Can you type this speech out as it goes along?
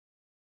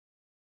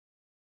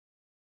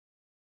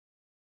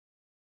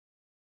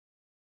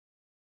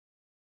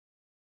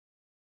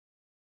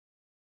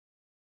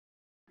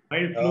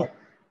Mild flu,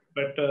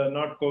 but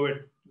not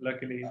COVID.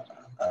 Luckily,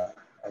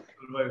 Okay.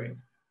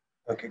 surviving.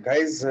 Okay,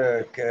 guys,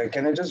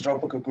 can you just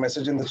drop a quick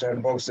message in the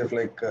chat box if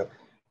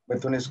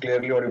Mithun is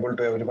clearly audible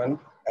to everyone,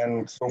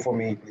 and so for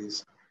me,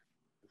 please,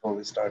 before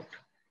we start.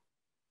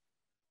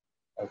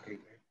 Okay,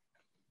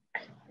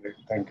 great.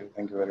 Thank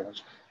you very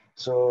much.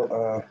 So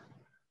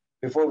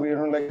before we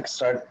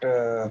start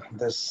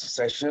this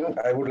session,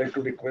 I would like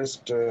to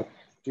request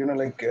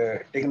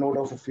take note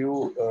of a few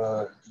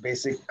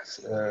basic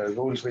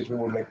rules which we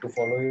would like to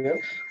follow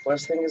here.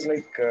 First thing is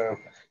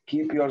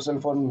keep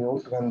yourself on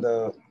mute when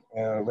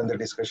the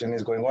discussion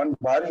is going on,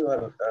 bar you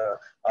are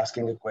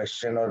asking a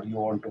question or you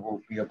want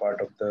to be a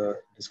part of the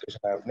discussion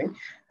happening.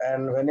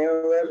 And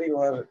whenever you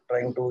are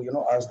trying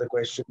to ask the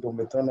question to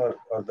Mithun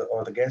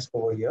or the guest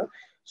over here,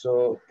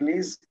 so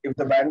please, if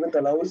the bandwidth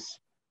allows,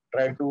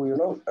 try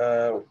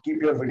to keep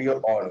your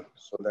video on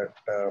so that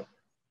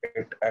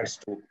it adds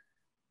to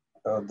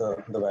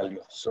the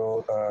value.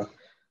 So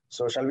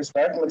shall we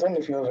start, Mithun,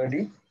 if you're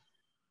ready?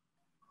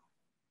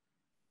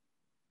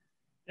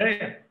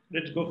 Yeah,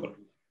 let's go for it.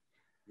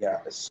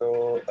 Yeah,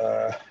 so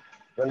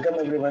welcome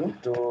everyone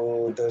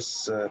to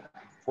this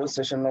fourth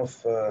session of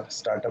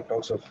Startup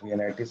Talks of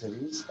VNIT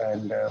series.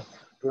 And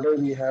today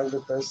we have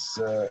with us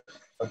a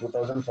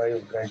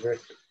 2005 graduate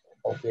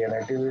of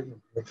VNIT,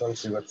 Mithun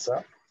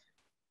Srivatsa.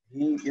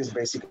 He is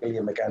basically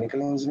a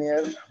mechanical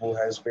engineer who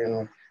has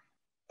been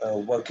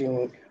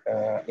working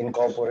in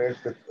corporate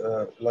with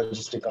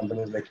logistic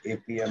companies like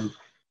APM,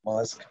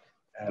 Maersk,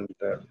 and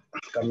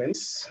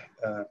Cummins.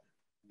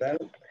 Then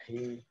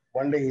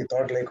one day he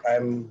thought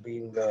I'm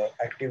being the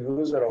active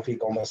user of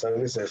e-commerce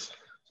services,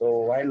 so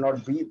why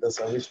not be the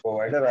service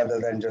provider rather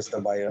than just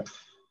the buyer?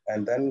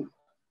 And then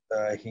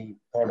he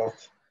thought of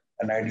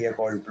an idea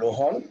called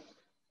Blowhorn,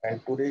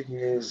 and today he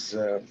is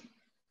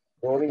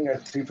growing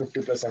at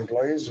 350 plus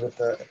employees with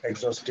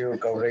exhaustive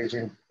coverage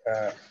in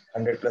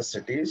 100 plus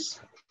cities,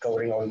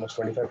 covering almost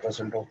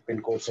 25% of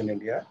pin codes in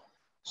India.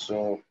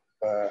 So,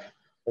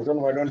 Mithun,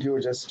 why don't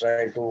you just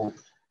try to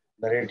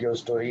narrate your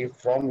story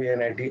from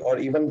VNIT, or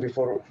even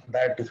before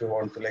that, if you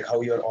want to,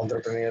 how your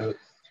entrepreneurial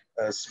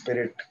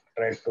spirit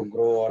tried to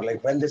grow, or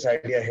when this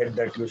idea hit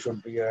that you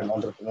should be an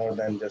entrepreneur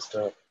than just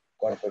a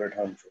corporate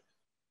hunter.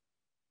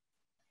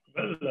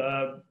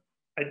 Well,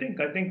 I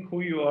think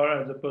who you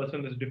are as a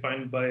person is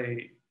defined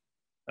by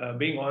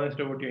being honest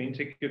about your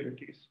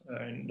insecurities,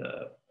 and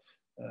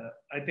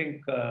I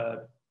think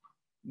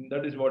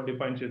that is what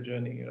defines your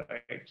journey,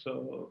 right?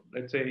 So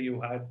let's say you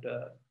had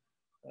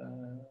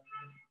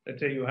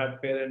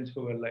parents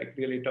who were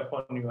really tough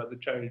on you as a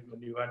child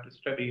when you had to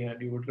study, and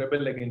you would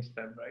rebel against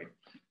them, right?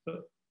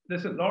 So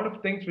there's a lot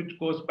of things which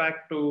goes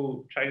back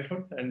to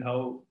childhood and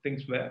how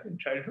things were in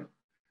childhood.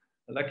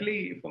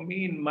 Luckily for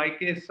me, in my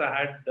case, I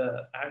had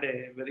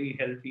a very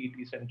healthy,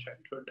 decent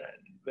childhood,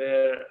 and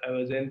where I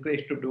was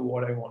encouraged to do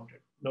what I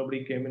wanted.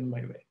 Nobody came in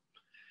my way.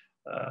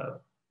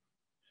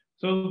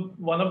 So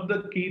one of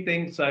the key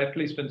things, at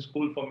least in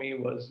school for me,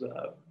 was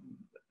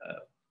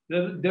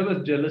there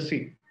was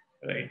jealousy,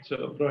 right?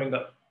 So growing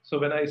up, so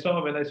when I saw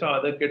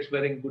other kids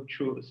wearing good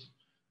shoes,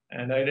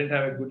 and I didn't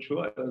have a good shoe,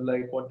 I was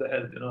like, what the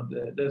hell,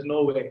 there's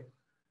no way.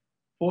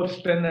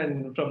 410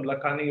 and from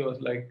Lakhani was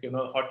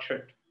hot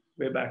shit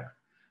way back.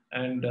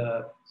 And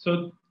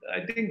so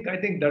I think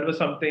that was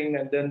something.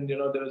 And then there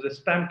was a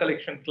stamp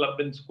collection club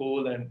in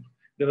school, and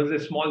there was a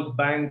small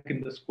bank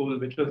in the school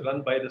which was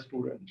run by the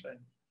students.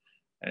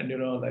 And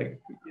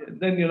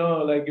then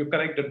you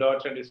connect the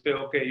dots and you say,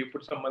 okay, you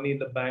put some money in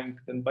the bank,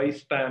 then buy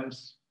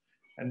stamps,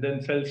 and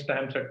then sell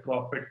stamps at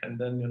profit, and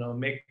then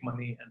make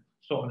money, and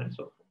so on and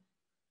so forth.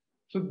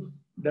 So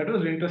that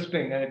was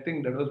interesting. I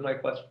think that was my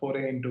first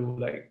foray into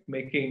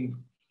making.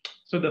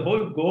 So the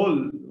whole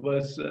goal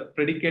was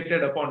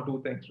predicated upon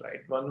two things,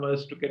 right? One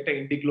was to get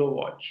an Indiglo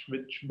watch,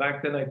 which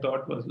back then I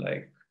thought was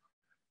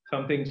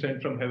something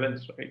sent from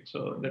heavens, right?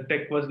 So the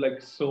tech was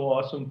so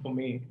awesome for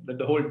me that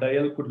the whole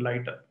dial could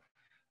light up.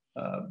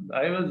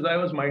 I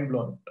was mind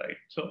blown, right?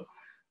 So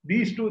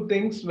these two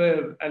things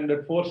were, and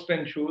the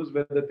 410 shoes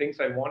were the things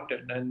I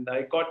wanted, and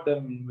I got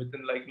them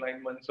within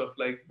 9 months of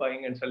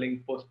buying and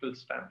selling postal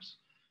stamps.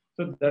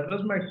 So that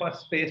was my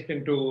first taste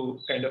into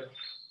kind of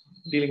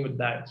dealing with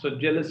that. So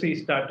jealousy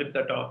started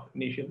that off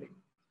initially,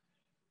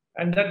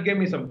 and that gave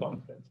me some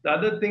confidence. The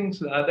other things,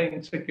 the other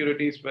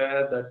insecurities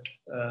were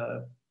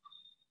that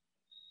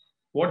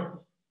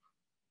what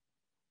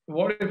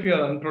if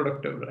you're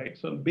unproductive, right?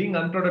 So being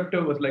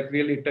unproductive was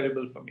really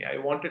terrible for me. I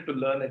wanted to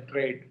learn a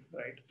trade,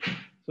 right?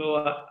 So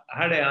I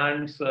had a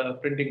aunt's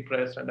printing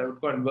press, and I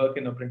would go and work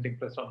in a printing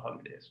press on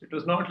holidays. It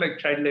was not like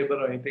child labor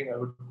or anything. I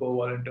would go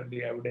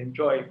voluntarily. I would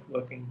enjoy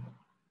working.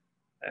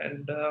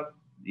 And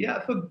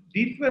yeah, so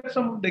these were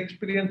some of the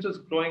experiences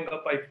growing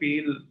up, I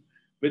feel,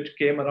 which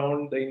came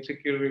around the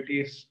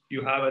insecurities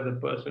you have as a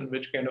person,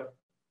 which kind of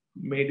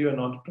made you an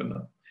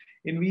entrepreneur.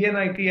 In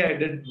VNIT, I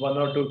did one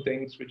or two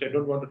things which I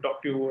don't want to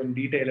talk to you in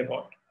detail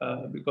about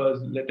because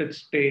let it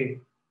stay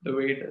the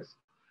way it is.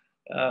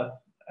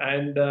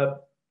 And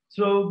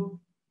so,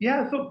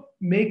 yeah, so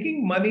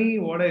making money,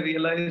 what I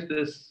realized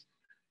is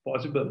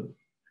possible.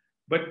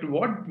 But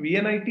what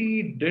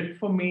VNIT did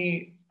for me,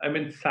 I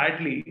mean,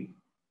 sadly,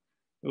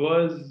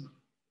 was,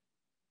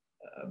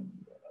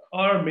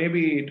 or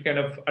maybe it kind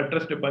of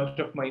addressed a bunch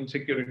of my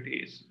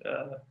insecurities.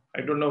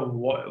 I don't know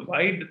why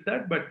I did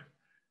that, but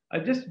I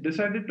just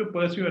decided to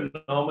pursue a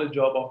normal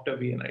job after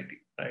VNIT,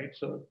 right?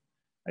 So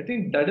I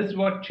think that is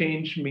what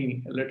changed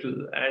me a little.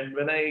 And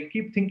when I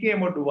keep thinking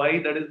about why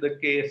that is the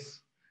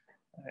case,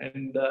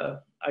 and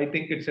I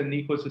think it's an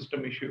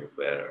ecosystem issue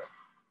where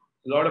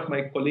a lot of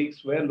my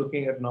colleagues were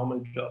looking at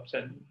normal jobs,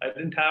 and I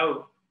didn't have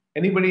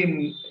anybody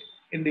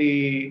in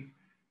the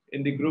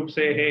in the group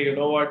say, hey, you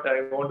know what,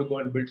 I want to go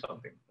and build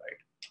something, right?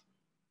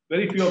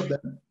 Very few of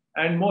them.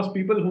 And most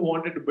people who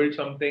wanted to build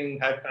something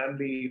had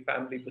family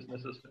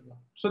businesses.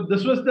 So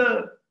this was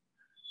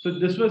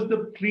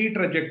the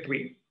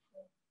pre-trajectory.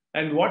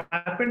 And what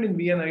happened in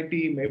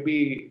VNIT,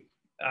 maybe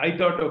I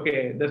thought,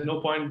 okay, there's no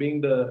point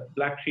being the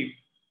black sheep.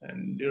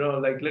 And,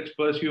 like, let's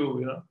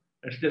pursue,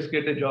 let's just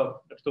get a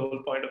job. That's the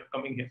whole point of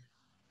coming here.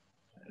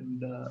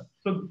 And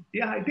so,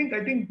 yeah, I think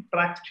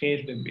tracks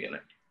changed in VNIT.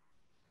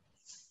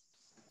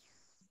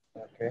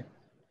 Okay.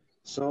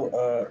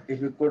 So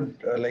if you could,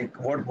 like,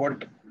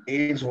 what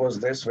age was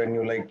this when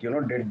you, like,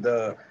 did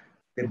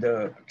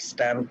the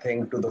stamp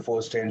thing to the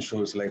first 10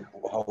 shoes? Like,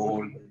 how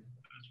old? I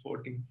was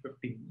 14,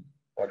 15.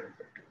 14,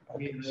 15.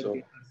 Okay. So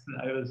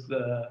I was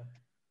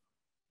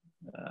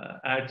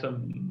had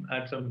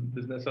some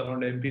business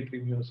around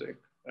MP3 music,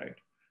 right?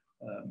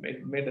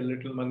 Made a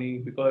little money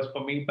because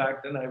for me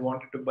back then I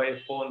wanted to buy a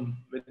phone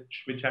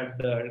which had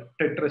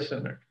Tetris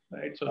in it,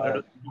 right? So that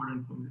was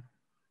important for me.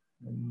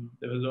 And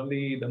there was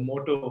only the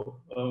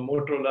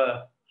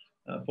Motorola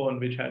phone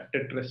which had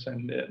Tetris,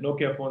 and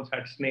Nokia phones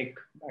had Snake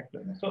back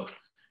then. So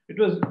it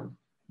was,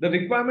 the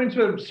requirements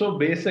were so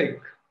basic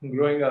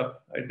growing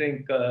up, I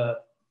think.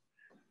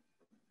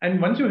 And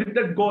once you hit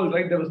that goal,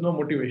 right, there was no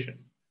motivation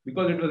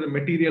because it was a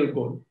material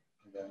goal.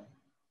 yeah.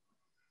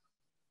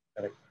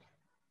 Correct.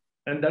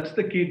 And that's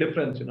the key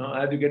difference,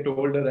 as you get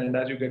older and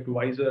as you get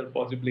wiser,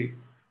 possibly,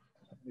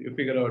 you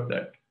figure out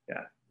that,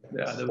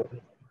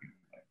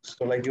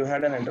 So like you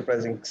had an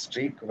enterprising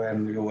streak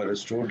when you were a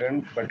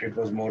student, but it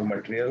was more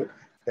material.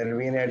 Then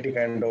VNIT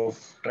kind of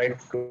tried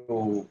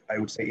to, I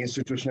would say,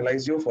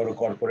 institutionalize you for a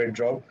corporate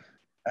job.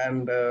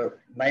 And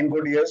 9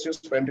 good years you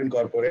spent in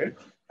corporate.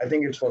 I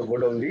think it's for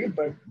good only.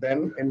 But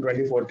then in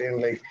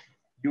 2014, like,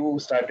 you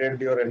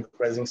started your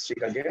enterprising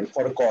streak again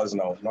for a cause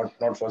now,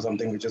 not for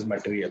something which is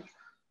material.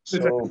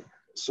 So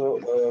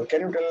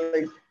can you tell,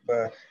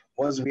 like,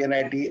 was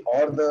VNIT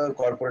or the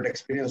corporate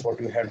experience what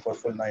you had for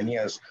full 9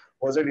 years,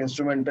 was it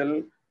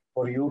instrumental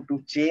for you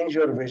to change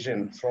your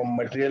vision from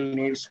material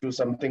needs to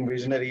something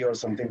visionary or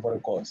something for a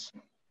cause?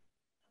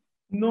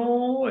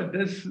 No,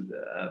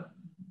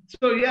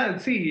 so yeah,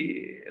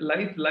 see,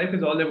 life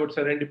is all about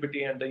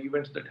serendipity and the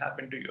events that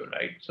happen to you,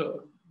 right?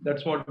 So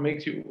that's what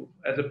makes you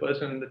as a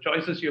person. The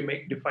choices you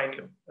make define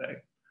you,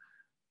 right?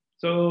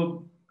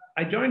 So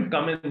I joined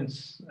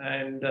Cummins,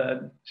 and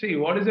see,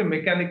 what is a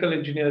mechanical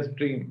engineer's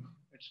dream?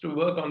 It's to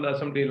work on the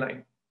assembly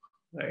line,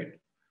 right?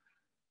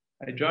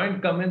 I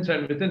joined Cummins,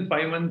 and within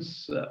 5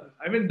 months,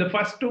 I mean, the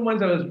first 2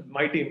 months, I was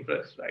mighty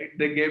impressed, right?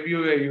 They gave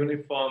you a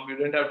uniform. You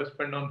didn't have to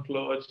spend on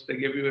clothes. They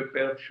gave you a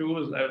pair of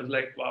shoes. I was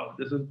like, wow,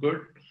 this is good.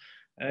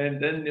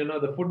 And then,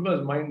 the food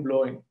was mind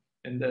blowing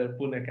in the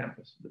Pune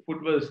campus. The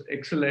food was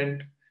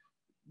excellent.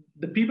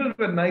 The people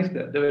were nice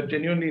there. They were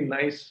genuinely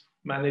nice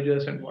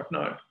managers and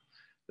whatnot.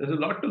 There's a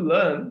lot to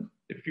learn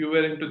if you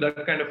were into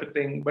that kind of a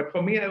thing. But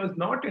for me, I was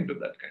not into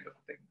that kind of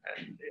a thing.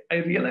 And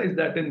I realized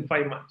that in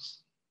 5 months.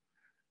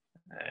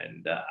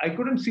 And I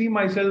couldn't see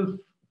myself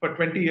for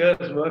 20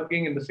 years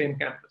working in the same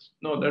campus.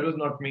 No, that was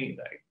not me,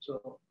 right?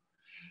 So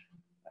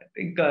I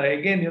think,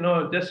 again,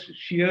 just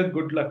sheer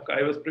good luck.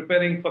 I was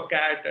preparing for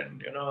CAT,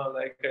 and,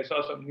 like, I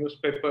saw some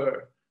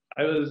newspaper.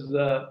 I was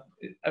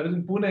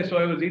in Pune, so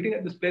I was eating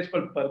at this place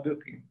called Burger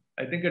King.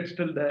 I think it's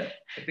still there.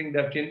 I think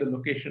they've changed the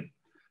location.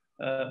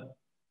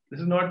 This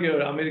is not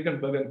your American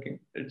Burger King.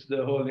 It's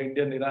the whole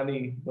Indian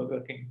Irani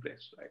Burger King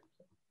place, right?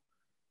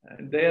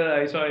 And there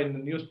I saw in the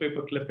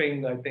newspaper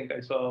clipping, I think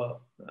I saw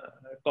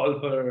a call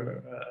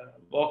for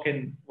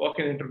walk-in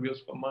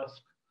interviews for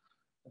Musk.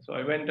 So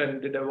I went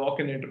and did a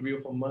walk-in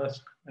interview for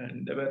Musk,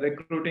 and they were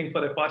recruiting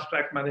for a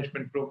fast-track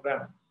management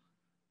program.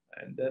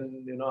 And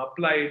then,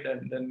 applied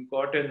and then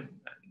got in.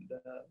 And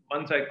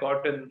once I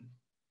got in,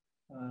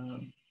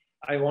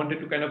 I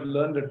wanted to kind of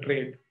learn the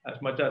trade as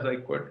much as I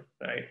could,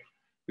 right?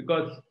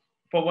 Because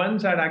for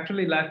once I'd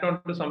actually latched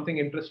on to something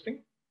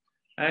interesting.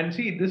 And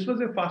see, this was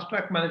a fast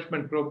track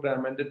management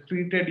program, and they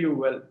treated you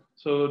well.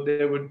 So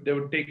they would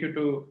take you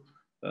to,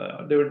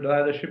 they would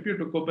rather ship you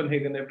to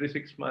Copenhagen every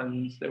 6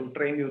 months. They would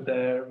train you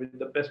there with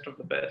the best of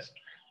the best.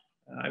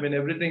 I mean,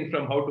 everything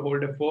from how to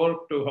hold a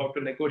fork to how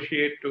to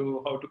negotiate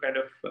to how to kind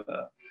of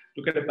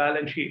look at a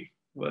balance sheet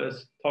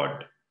was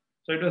taught.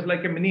 So it was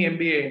like a mini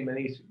MBA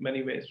in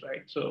many ways,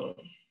 right? So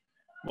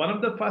one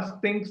of the first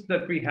things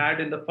that we had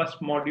in the first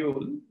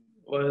module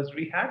was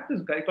we had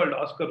this guy called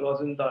Oscar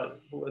Rosenthal,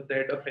 who was the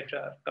head of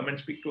HR, come and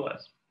speak to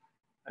us.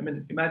 I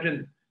mean,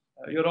 imagine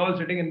You're all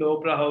sitting in the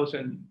Opera House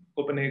in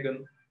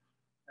Copenhagen.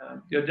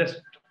 You're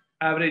just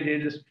average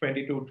age is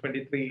 22,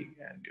 23,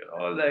 and you're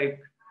all like,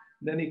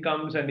 then he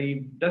comes and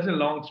he does a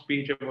long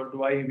speech about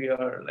why we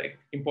are like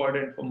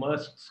important for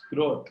Musk's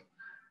growth.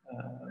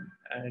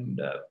 And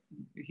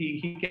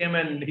he came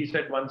and he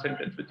said one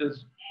sentence, which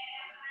is,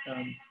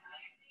 um,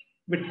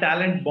 with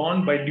talent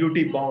born by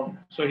duty bound.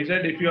 So he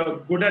said, if you're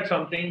good at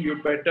something,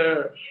 you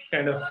better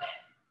kind of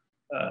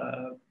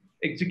uh,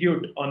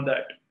 execute on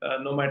that,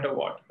 no matter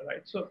what,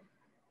 right? So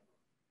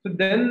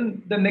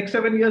then the next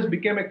 7 years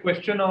became a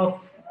question of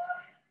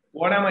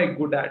what am I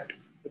good at,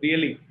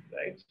 really,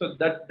 right? So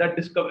that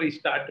discovery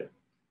started,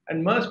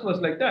 and Musk was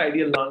like the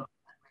ideal launch.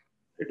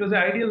 It was the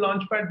ideal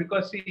launchpad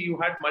because see, you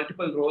had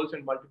multiple roles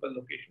in multiple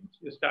locations.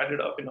 You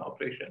started off in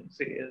operations,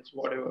 sales,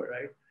 whatever,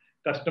 right?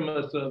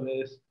 Customer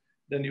service.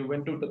 Then you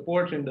went to the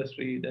ports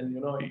industry.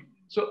 Then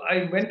so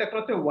I went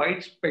across a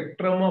wide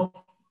spectrum of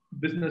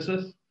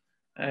businesses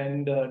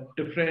and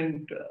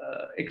different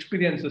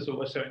experiences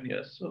over 7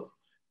 years. So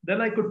then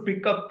I could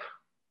pick up.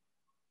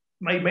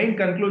 My main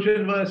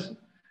conclusion was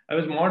I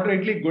was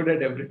moderately good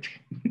at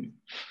everything.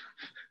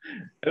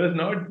 I was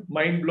not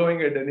mind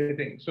blowing at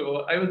anything.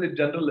 So I was a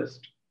generalist,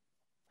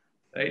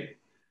 right?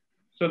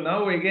 So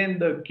now again,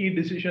 the key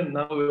decision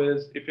now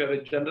is if you're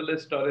a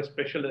generalist or a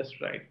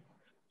specialist, right?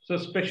 So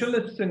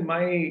specialists in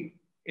my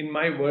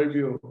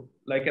worldview,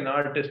 like an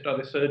artist or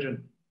a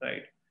surgeon,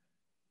 right?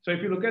 So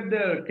if you look at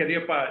their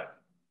career path,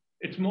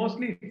 it's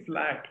mostly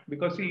flat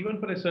because see, even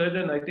for a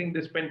surgeon, I think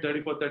they spend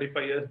 34,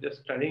 35 years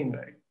just studying,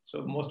 right?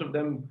 So most of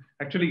them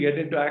actually get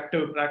into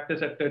active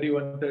practice at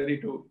 31,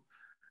 32,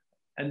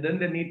 and then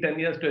they need 10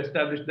 years to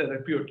establish their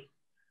repute.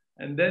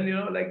 And then,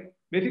 like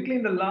basically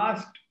in the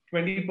last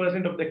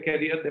 20% of their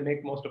career, they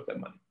make most of their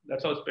money.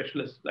 That's how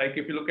specialists. Like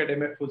if you look at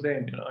MF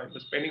Hussain, he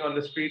was spending on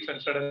the streets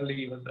and suddenly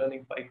he was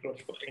earning 5 crores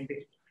for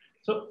painting.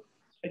 So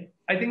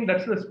I think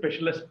that's the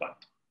specialist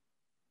part.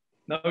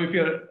 Now, if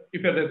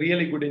you're a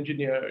really good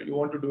engineer, you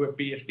want to do a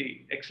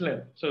PhD,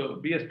 excellent. So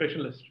be a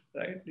specialist,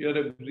 right?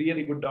 You're a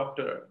really good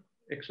doctor,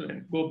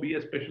 excellent. Go be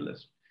a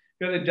specialist.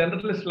 If you're a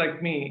generalist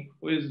like me,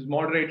 who is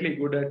moderately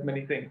good at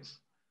many things,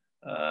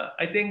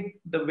 I think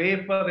the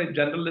way for a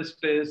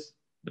generalist is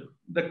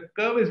the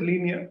curve is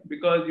linear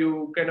because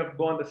you kind of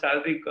go on the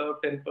salary curve,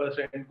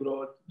 10%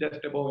 growth,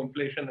 just above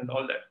inflation and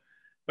all that.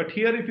 But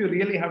here, if you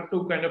really have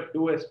to kind of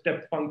do a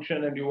step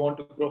function and you want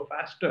to grow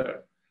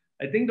faster,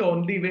 I think the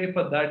only way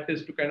for that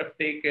is to kind of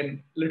take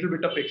a little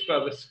bit of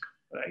extra risk,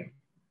 right?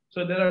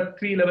 So there are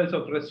 3 levels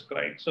of risk,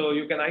 right? So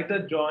you can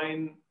either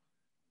join,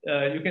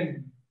 you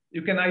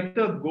can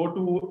either go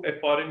to a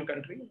foreign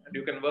country and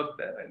you can work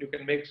there and you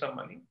can make some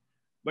money.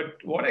 But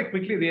what I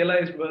quickly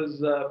realized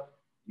was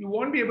you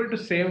won't be able to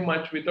save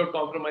much without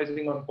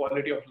compromising on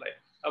quality of life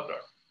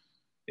abroad.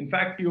 In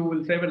fact, you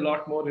will save a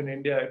lot more in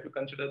India if you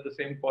consider the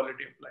same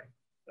quality of life,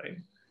 right?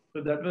 So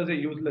that was a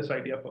useless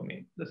idea for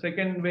me. The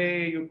second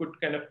way you could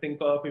kind of think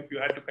of if you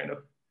had to kind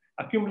of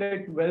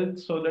accumulate wealth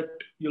so that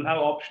you'll have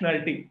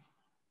optionality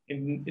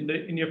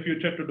in your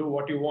future to do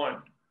what you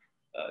want.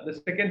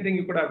 The second thing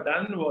you could have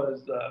done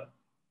was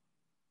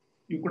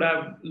you could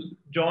have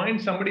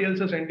joined somebody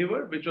else's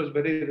endeavor, which was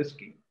very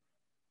risky.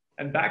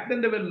 And back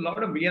then, there were a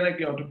lot of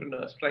VNIT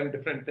entrepreneurs trying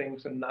different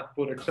things in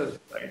Nagpur itself,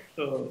 right?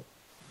 So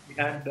we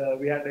had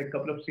a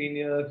couple of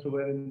seniors who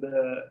were in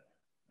the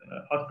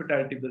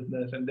hospitality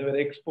business, and they were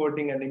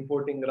exporting and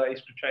importing rice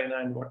to China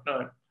and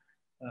whatnot.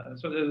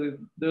 So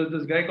there was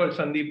this guy called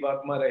Sandeep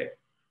Vakmare.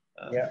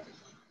 Yeah.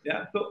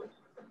 Yeah. So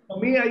for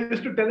me, I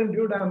used to tell him,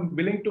 dude, I'm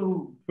willing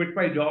to quit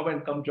my job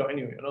and come join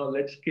you.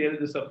 Let's scale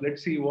this up.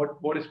 Let's see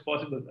what is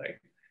possible, right?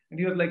 And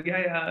he was like,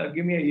 yeah,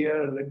 give me a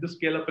year. Let this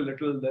scale up a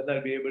little. Then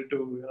I'll be able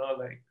to,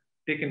 like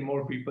take in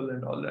more people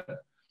and all that.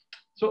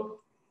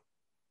 So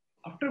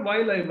after a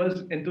while, I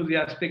was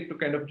enthusiastic to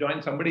kind of join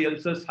somebody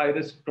else's high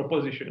risk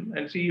proposition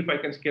and see if I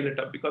can scale it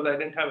up because I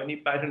didn't have any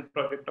passion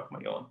project of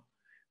my own.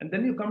 And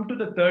then you come to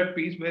the third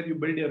piece where you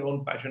build your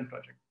own passion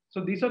project.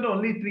 So these are the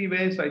only 3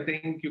 ways I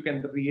think you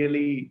can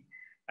really,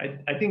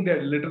 I think there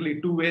are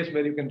literally 2 ways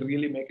where you can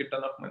really make a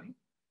ton of money.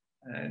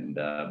 And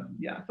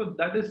yeah, so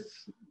that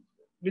is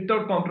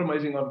without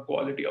compromising on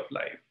quality of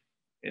life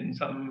in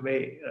some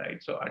way,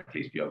 right? So at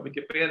least you're with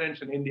your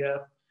parents in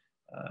India,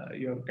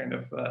 you're kind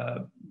of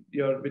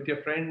you're with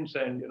your friends,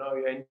 and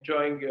you're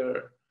enjoying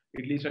your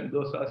idlis and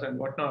dosas and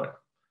whatnot.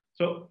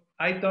 So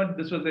I thought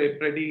this was a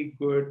pretty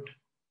good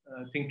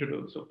thing to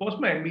do. So post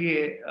my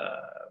MBA,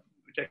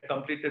 which I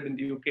completed in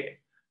the UK,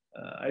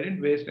 I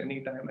didn't waste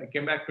any time. I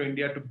came back to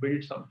India to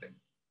build something.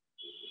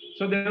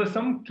 So there was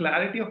some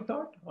clarity of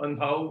thought on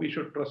how we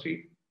should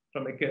proceed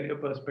from a career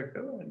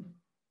perspective,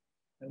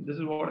 and this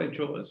is what I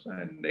chose.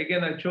 And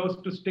again, I chose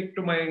to stick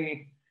to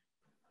my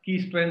key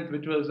strength,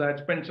 which was I'd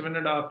spent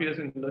 7.5 years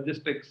in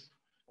logistics.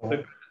 So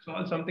to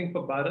solve something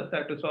for Bharat, I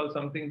had to solve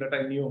something that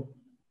I knew.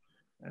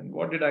 And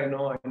what did I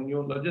know? I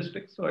knew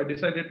logistics. So I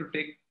decided to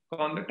take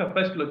on the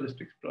toughest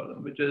logistics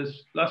problem, which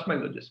is last mile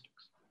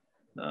logistics.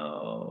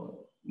 Now,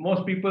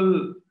 most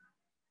people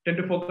tend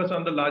to focus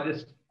on the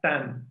largest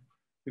TAM,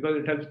 because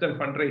it helps them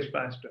fundraise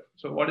faster.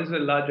 So what is a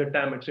larger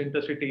TAM? It's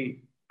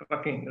intercity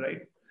trucking,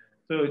 right?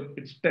 So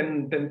it's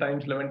 10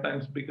 times, 11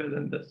 times bigger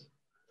than this.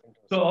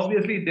 So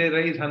obviously they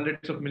raise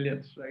hundreds of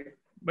millions, right?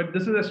 But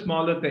this is a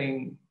smaller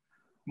thing.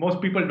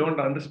 Most people don't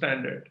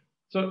understand it.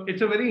 So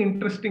it's a very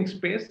interesting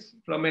space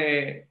from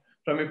a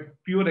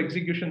pure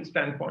execution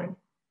standpoint.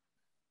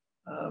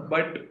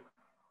 But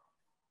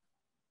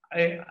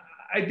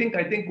I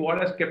think what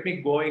has kept me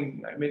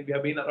going, I mean, we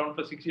have been around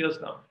for 6 years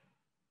now,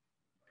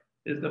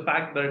 is the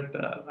fact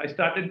that I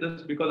started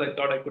this because I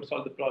thought I could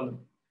solve the problem.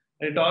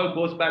 And it all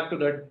goes back to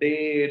that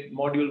day,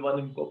 module 1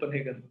 in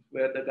Copenhagen,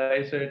 where the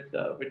guy said,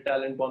 with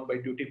talent born by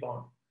duty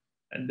bound.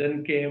 And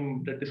then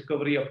came the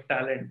discovery of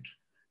talent,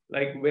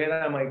 like where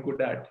am I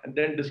good at? And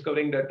then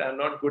discovering that I'm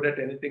not good at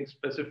anything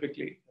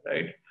specifically,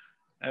 right?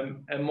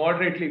 I'm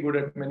moderately good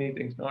at many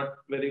things, not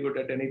very good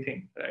at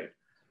anything, right?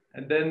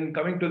 And then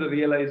coming to the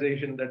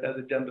realization that as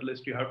a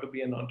generalist, you have to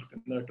be an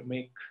entrepreneur to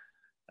make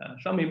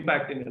some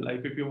impact in your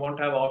life if you want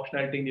to have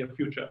optionality in your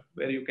future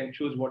where you can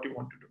choose what you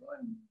want to do.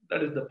 And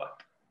that is the path.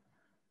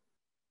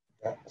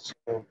 Yeah.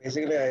 So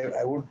basically,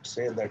 I would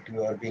say that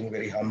you are being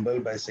very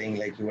humble by saying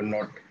like you are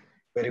not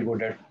very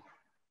good at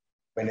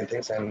many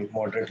things and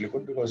moderately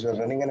good, because you're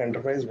running an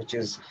enterprise which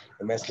is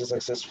immensely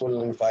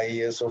successful in 5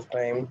 years of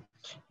time.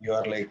 You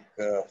are like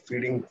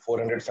feeding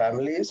 400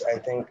 families, I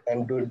think,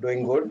 and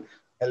doing good,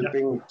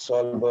 helping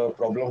solve a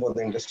problem for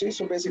the industry.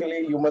 So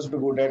basically, you must be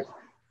good at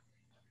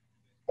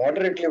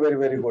moderately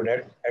very good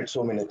at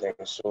so many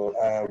things. So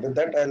with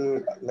that,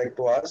 I'll like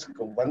to ask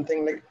one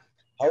thing, like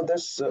how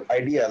this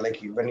idea,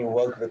 like when you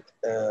work with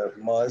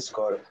Maersk,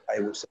 or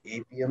I would say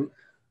APM,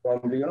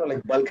 probably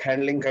like bulk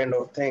handling kind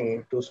of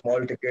thing, to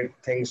small ticket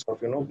things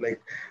of like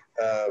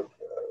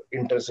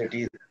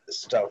intercity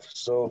stuff.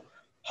 So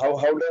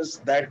how does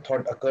that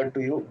thought occur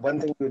to you? One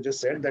thing you just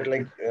said that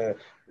like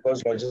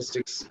because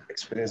logistics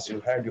experience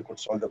you had, you could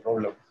solve the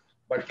problem,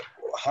 but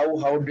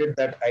how did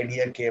that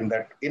idea came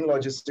that in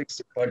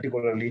logistics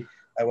particularly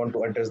I want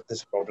to address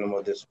this problem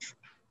or this issue?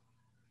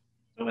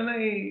 So when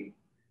I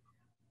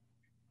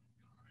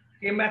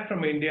came back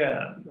from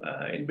India,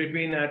 in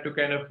between I had to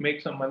kind of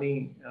make some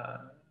money.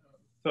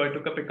 So I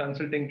took up a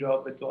consulting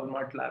job with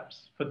Walmart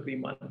Labs for 3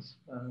 months.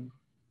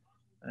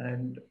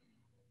 And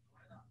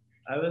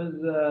I was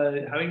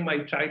having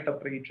my chai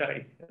tapri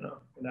chai,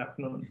 in the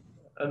afternoon,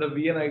 and the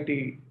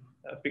VNIT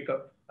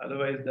pickup.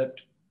 Otherwise, that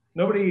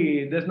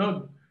nobody, there's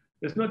no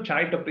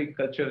chai tapri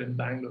culture in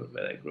Bangalore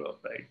where I grew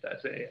up, right?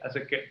 As a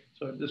kid.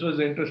 So this was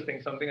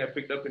interesting, something I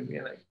picked up in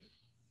VNIT.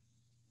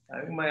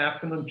 Having my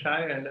afternoon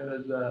chai, and I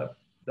was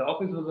the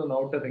office was on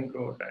Outer Ring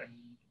Road, and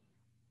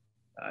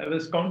I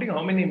was counting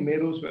how many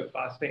Merus were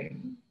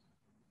passing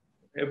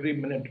every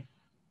minute,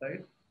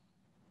 right?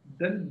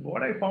 Then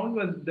what I found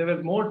was there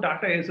were more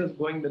Tata Aces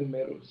going than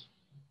Merus.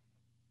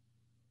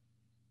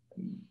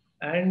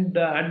 And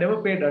I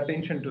never paid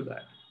attention to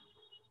that.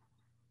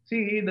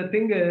 See, the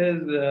thing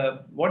is,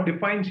 what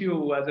defines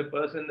you as a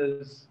person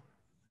is,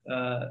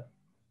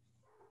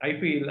 I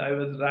feel I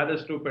was rather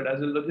stupid.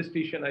 As a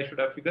logistician, I should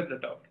have figured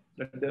that out,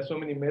 that there are so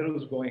many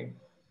Merus going.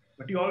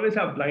 But you always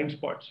have blind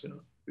spots,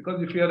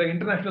 because if you're an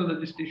international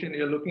logistician,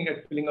 you're looking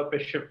at filling up a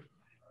ship.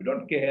 You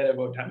don't care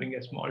about having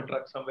a small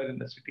truck somewhere in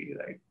the city,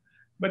 right?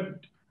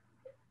 But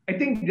I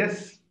think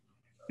just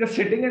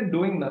sitting and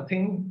doing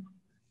nothing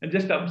and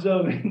just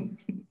observing,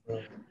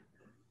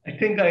 I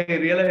think I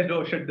realized,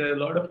 oh shit, there are a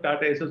lot of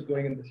Tata Aces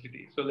going in the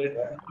city. So let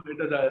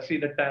us see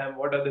the TAM,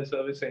 what are they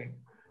servicing?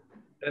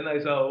 Then I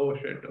saw, oh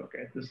shit,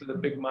 okay, this is a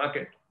big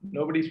market.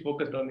 Nobody's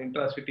focused on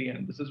intracity,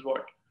 and this is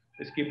what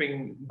is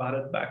keeping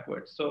Bharat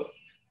backwards. So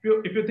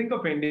if you think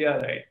of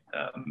India, right,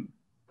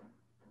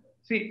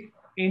 see,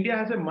 India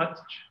has a much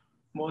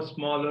more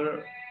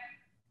smaller,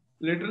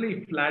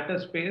 literally flatter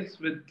space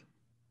with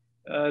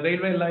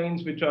railway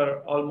lines which are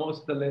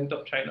almost the length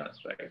of China's,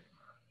 right?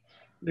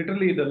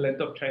 Literally the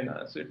length of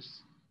China's.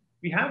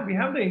 We have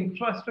the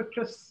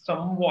infrastructure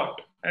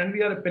somewhat, and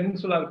we are a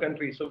peninsular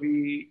country, so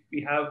we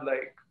have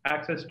like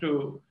access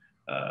to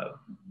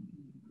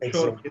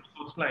shore-based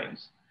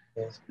coastlines.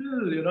 Yes.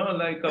 Still,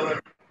 like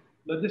our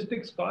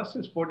logistics cost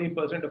is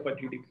 14% of our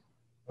GDP.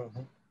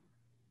 Mm-hmm.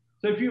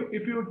 So if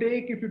you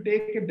take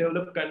a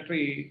developed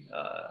country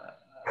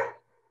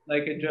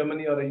like a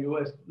Germany or a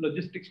US,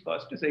 logistics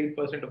cost is 8%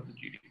 of the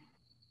GDP.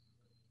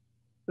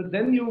 So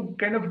then you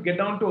kind of get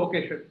down to,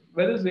 okay, sure,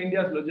 where is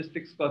India's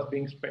logistics cost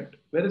being spent?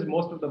 Where is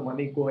most of the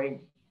money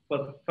going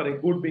for a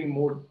good being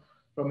moved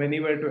from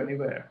anywhere to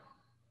anywhere?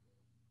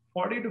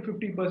 40 to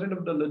 50%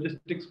 of the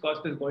logistics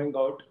cost is going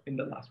out in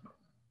the last month.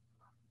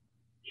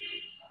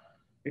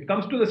 It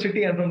comes to the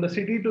city, and from the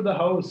city to the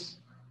house,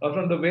 or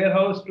from the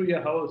warehouse to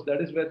your house,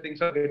 that is where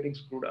things are getting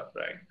screwed up,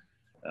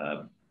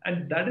 right?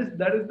 And that is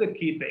the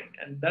key thing.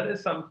 And that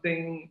is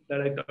something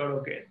that I thought,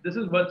 okay, this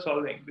is worth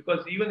solving,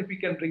 because even if we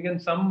can bring in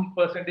some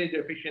percentage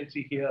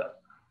efficiency here,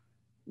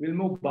 we'll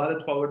move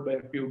Bharat forward by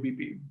a few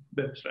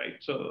bips, right?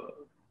 So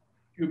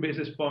few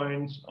basis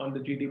points on the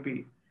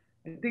GDP.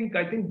 I think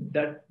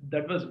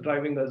that was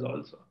driving us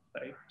also,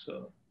 right?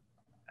 So,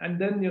 And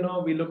then,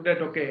 we looked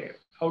at, okay,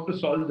 how to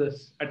solve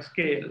this at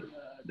scale.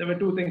 There were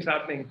two things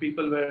happening.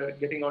 People were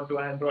getting onto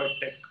Android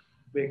tech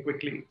very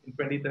quickly in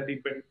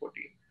 2013,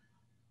 2014.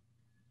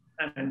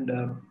 And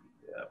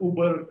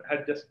Uber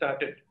had just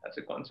started as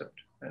a concept.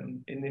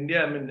 And in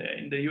India, I mean,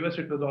 in the US,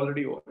 it was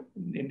already old.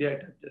 In India,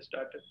 it had just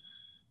started.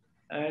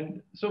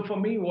 And so for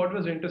me, what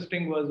was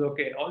interesting was,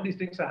 okay, all these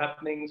things are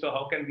happening. So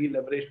how can we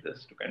leverage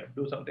this to kind of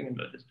do something in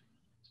logistics?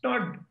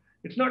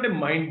 It's not a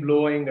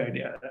mind-blowing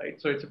idea,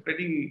 right? So it's a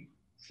pretty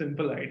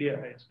simple idea.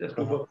 It's just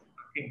Uber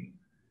working.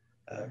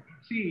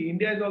 See,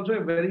 India is also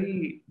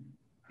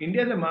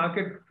India is a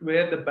market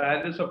where the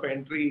barriers of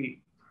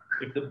entry,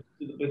 if the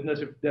business,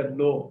 if they're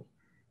low,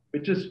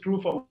 which is true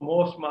for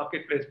most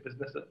marketplace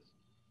businesses,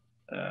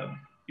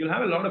 you'll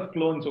have a lot of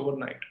clones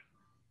overnight.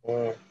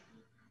 So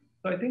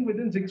I think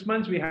within 6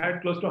 months, we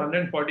had close to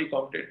 140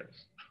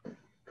 competitors.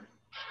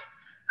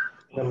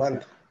 In a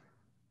month.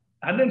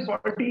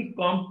 140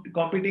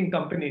 competing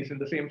companies in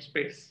the same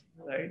space,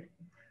 right?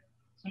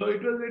 So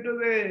it was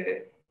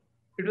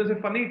a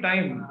funny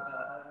time,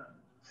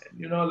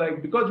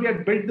 because we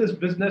had built this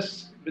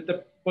business with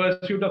the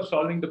pursuit of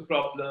solving the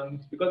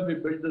problems, because we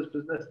built this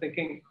business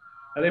thinking,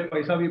 "Arey,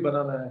 paisa bhi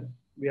banana hai.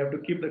 We have to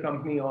keep the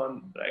company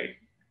on," right?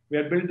 We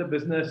had built the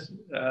business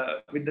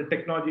with the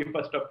technology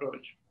first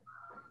approach.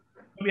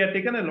 We had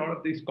taken a lot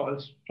of these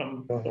calls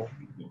from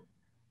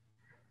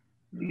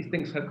these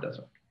things helped us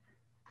out.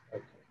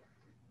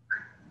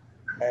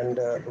 And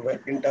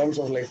in terms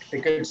of like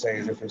ticket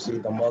size, if you see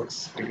the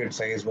Merck's ticket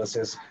size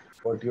versus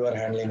what you are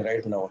handling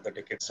right now, the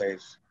ticket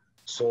size.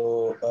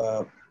 So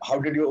how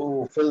did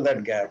you fill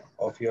that gap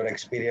of your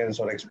experience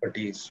or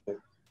expertise? So,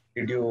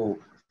 did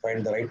you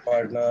find the right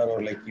partner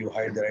or like you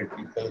hired the right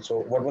people? So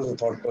what was the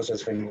thought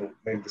process when you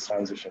made this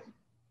transition?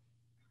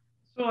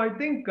 So I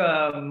think,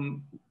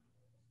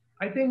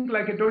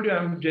 like I told you,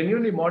 I'm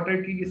genuinely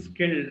moderately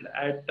skilled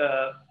at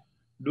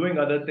doing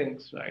other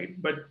things, right?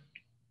 But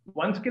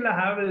one skill I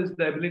have is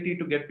the ability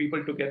to get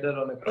people together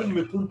on a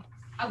project.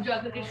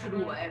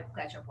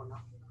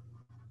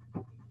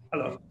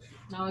 Hello.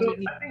 So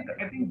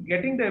I think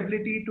getting the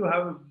ability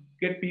to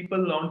get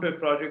people onto a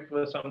project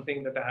was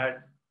something that I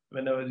had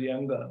when I was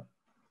younger.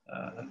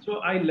 So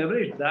I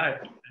leveraged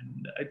that,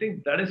 and I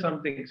think that is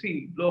something.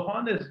 See,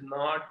 Blowhorn is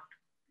not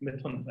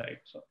Mithun, right?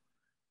 So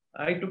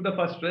I took the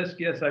first risk.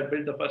 Yes, I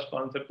built the first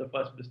concept, the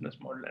first business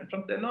model, and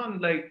from then on,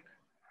 like,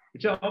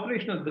 it's an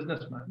operational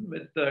businessman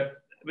with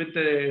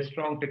a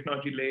strong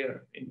technology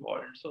layer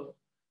involved. So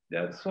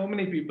there are so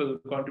many people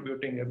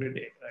contributing every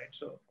day, right?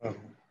 So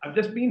I've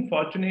just been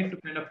fortunate to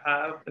kind of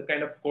have the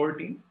kind of core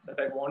team that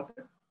I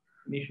wanted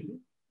initially,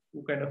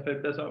 who kind of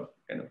helped us out,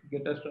 kind of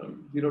get us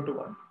from 0 to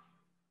 1.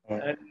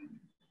 And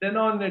then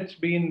on, it's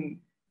been,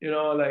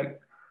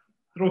 like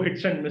through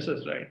hits and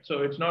misses, right?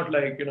 So it's not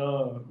like,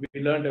 we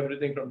learned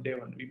everything from day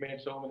one. We made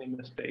so many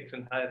mistakes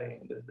in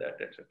hiring, this,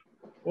 that, etc.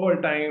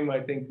 Over time,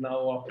 I think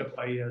now after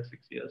 5 years,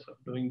 6 years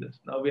of doing this,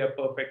 now we have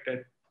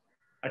perfected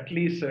at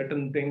least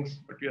certain things,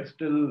 but we are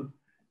still,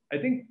 I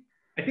think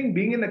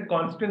being in a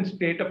constant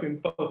state of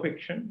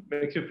imperfection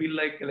makes you feel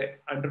like an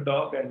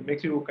underdog and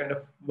makes you kind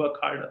of work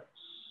harder.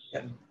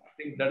 And I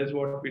think that is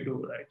what we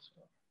do, right?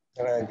 So,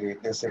 I agree.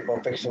 They say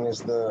perfection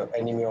is the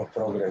enemy of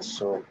progress.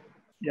 So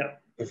yeah.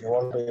 If you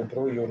want to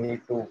improve, you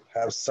need to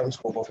have some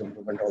scope of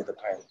improvement all the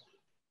time.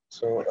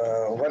 So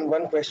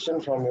one question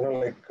from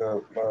on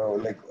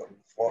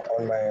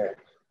my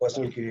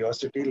personal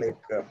curiosity,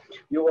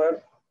 you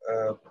are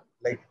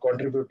like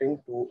contributing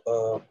to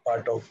a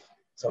part of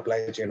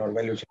supply chain or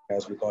value chain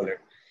as we call it.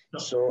 No.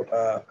 So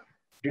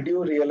did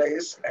you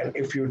realize, and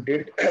if you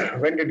did,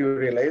 when did you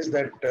realize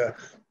that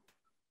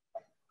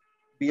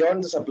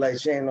beyond the supply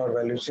chain or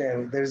value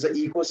chain, there is an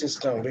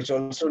ecosystem which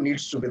also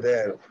needs to be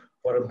there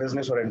for a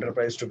business or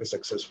enterprise to be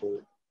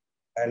successful?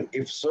 And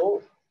if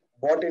so,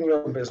 what in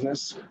your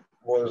business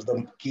was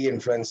the key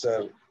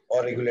influencer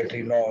or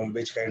regulatory norm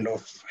which kind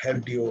of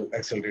helped you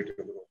accelerate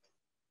your growth?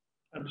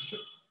 Understood.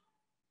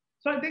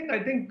 So I think,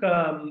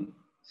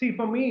 see,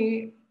 for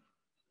me,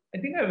 I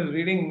think I was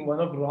reading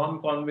one of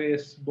Ron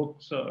Conway's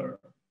books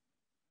or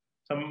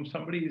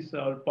somebody's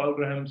Paul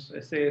Graham's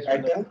essays.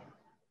 Titan?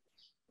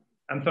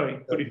 I'm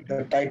sorry.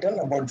 The Titan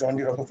about John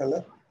D.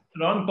 Rockefeller?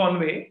 Ron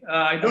Conway.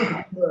 I don't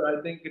remember.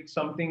 I think it's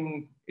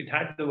something, it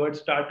had the word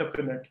startup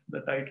in it,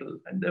 the title.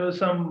 And there were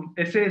some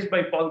essays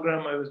by Paul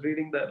Graham. I was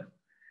reading them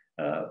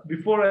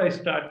before I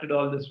started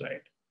all this,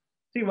 right?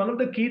 See, one of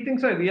the key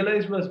things I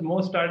realized was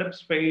most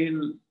startups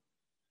fail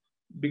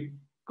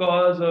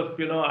because of,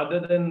 other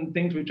than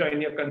things which are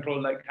in your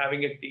control, like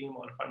having a team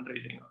or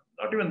fundraising.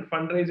 Not even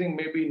fundraising,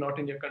 maybe not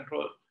in your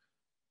control.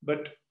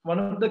 But one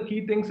of the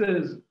key things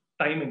is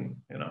timing,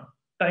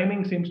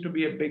 Timing seems to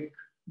be a big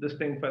this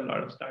thing for a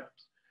lot of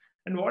startups.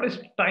 And what is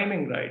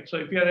timing, right? So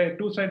if you're a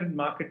two-sided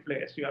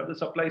marketplace, you have the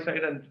supply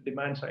side and the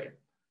demand side.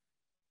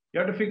 You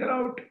have to figure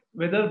out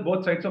whether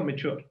both sides are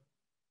mature.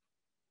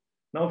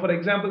 Now, for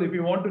example, if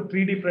you want to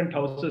 3 different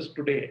houses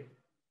today,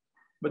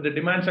 but the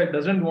demand side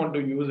doesn't want to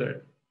use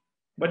it,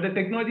 but the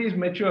technology is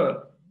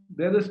mature,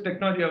 there is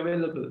technology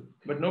available,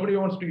 but nobody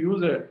wants to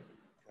use it.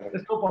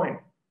 There's no point.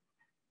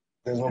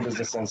 There's no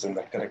business sense in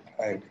that. Correct.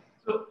 I agree.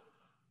 So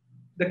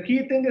the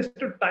key thing is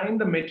to time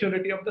the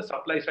maturity of the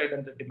supply side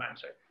and the demand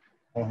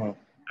side.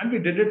 And we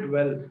did it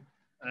well.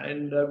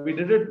 And we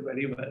did it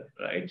very well,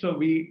 right? So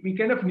we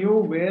kind of knew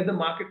where the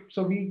market,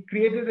 so we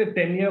created a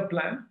 10-year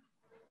plan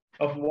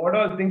of what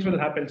all things will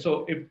happen.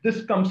 So if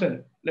this comes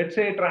in, let's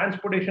say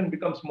transportation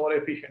becomes more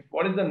efficient,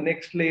 what is the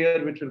next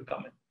layer which will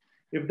come in?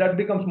 If that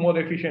becomes more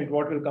efficient,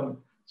 what will come in?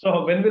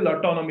 So when will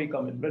autonomy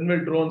come in? When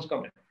will drones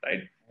come in,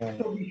 right?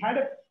 So we had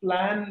a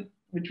plan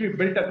which we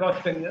built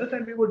across 10 years,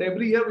 and we would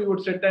every year we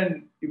would sit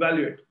and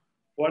evaluate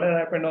what has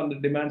happened on the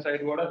demand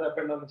side, what has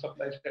happened on the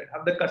supply side,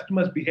 have the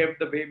customers behaved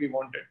the way we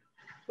wanted.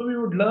 So we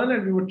would learn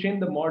and we would change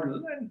the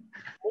model, and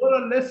more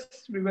or less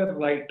we were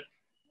right,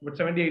 but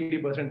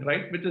 70-80%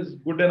 right, which is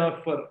good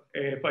enough for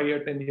a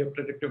 5-year, 10-year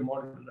predictive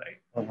model,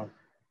 right?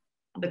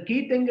 The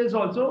key thing is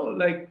also,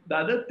 like, the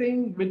other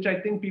thing which I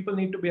think people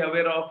need to be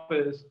aware of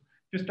is,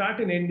 to start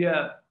in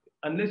India,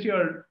 unless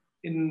you're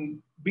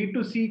in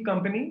B2C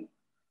company,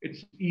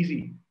 it's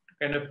easy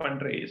to kind of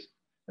fundraise.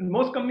 And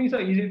most companies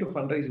are easy to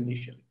fundraise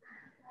initially.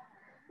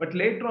 But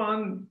later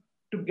on,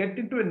 to get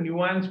into a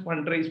nuanced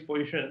fundraise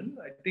position,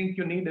 I think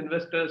you need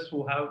investors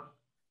who have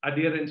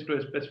adherence to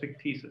a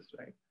specific thesis,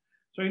 right?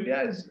 So India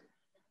is,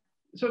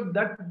 so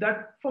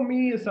that for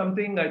me is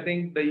something I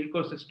think the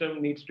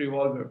ecosystem needs to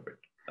evolve a bit.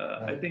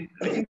 I think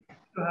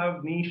to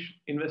have niche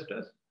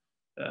investors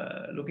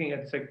looking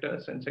at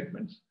sectors and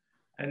segments.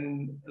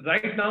 And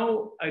right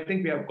now, I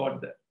think we have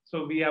got that.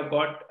 So we have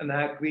got an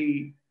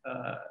agri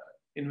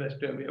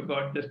investor. We have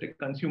got just a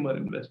consumer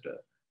investor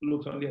who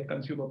looks only at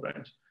consumer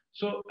brands.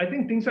 So I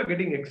think things are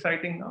getting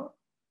exciting now.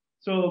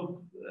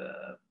 So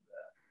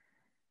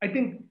I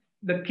think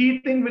the key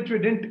thing which we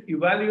didn't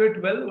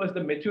evaluate well was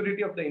the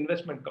maturity of the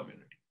investment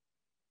community.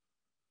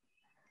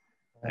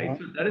 Right?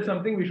 So that is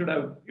something we should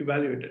have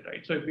evaluated,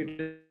 right? So if we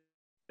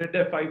did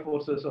a 5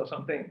 forces or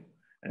something,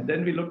 and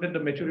then we looked at the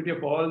maturity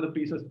of all the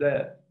pieces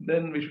there,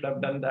 then we should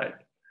have done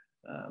that.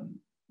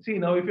 See,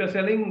 now if you're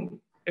selling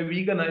a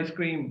vegan ice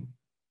cream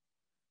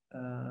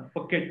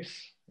for kids,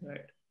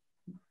 right,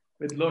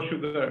 with low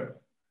sugar,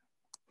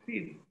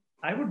 see,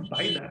 I would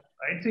buy that,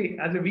 right? See,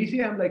 as a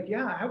VC, I'm like,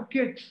 yeah, I have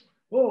kids.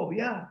 Oh,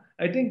 yeah,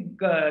 I think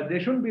they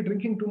shouldn't be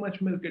drinking too much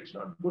milk. It's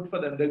not good for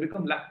them. They'll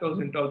become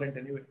lactose intolerant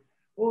anyway.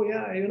 Oh,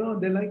 yeah, you know,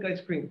 they like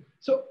ice cream.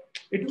 So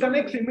it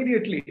connects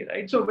immediately,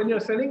 right? So when you're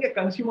selling a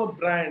consumer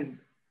brand,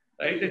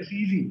 right, it's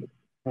easy.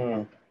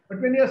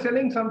 But when you're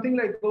selling something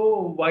like,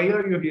 oh, why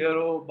are you here?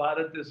 Oh,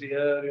 Bharat is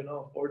here, you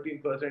know,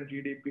 14%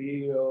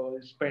 GDP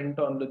is spent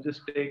on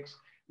logistics.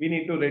 We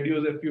need to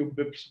reduce a few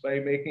bips by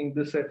making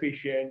this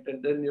efficient.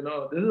 And then, you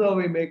know, this is how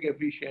we make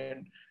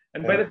efficient.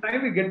 And by the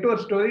time we get to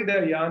a story,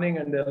 they're yarning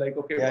and they're like,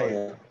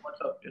 okay,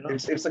 what's up? You know?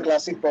 It's a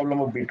classic problem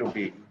of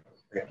B2B.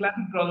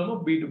 Classic problem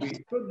of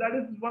B2B. So that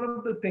is one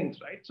of the things,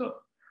 right? So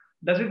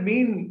does it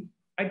mean,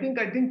 I think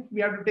we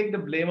have to take the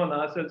blame on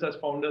ourselves as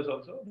founders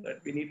also,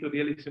 that we need to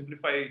really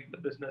simplify the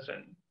business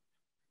and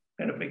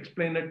kind of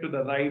explain it to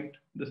the right,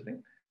 this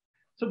thing.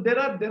 So there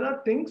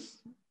are things,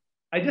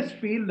 I just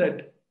feel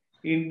that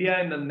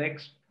India in the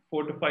next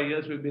 4 to 5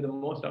 years will be the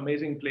most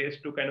amazing place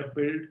to kind of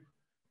build,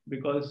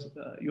 because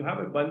you have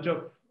a bunch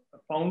of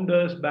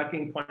founders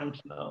backing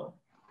funds now.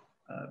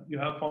 You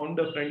have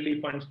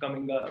founder-friendly funds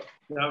coming up.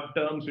 You have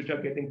terms which are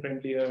getting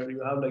friendlier.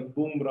 You have like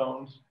boom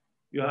rounds.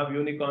 You have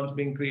unicorns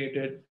being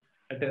created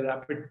at a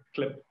rapid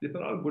clip. These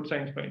are all good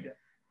signs for India.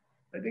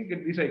 I think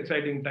these are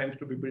exciting times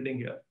to be building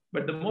here.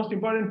 But the most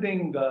important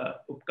thing,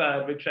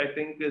 Upkar, which I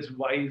think is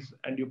wise,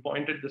 and you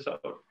pointed this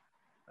out,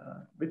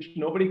 which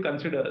nobody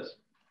considers,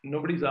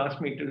 nobody's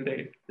asked me till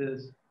date,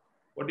 is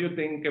what do you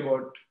think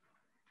about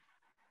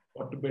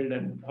what to build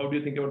and how do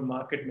you think about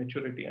market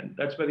maturity? And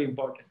that's very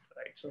important,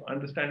 right? So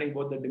understanding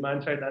both the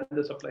demand side and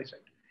the supply side.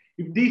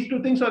 If these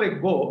two things are a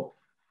go,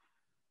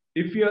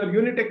 if your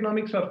unit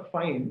economics are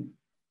fine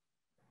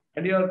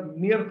and you're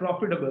near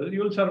profitable,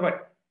 you'll survive,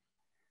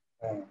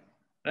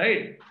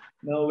 right?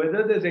 Now,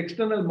 whether there's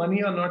external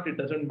money or not, it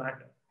doesn't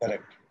matter.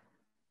 Correct.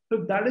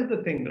 So that is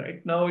the thing,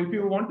 right? Now, if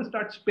you want to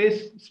start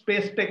space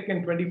tech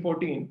in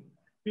 2014,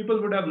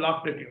 people would have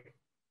laughed at you.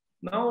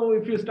 Now,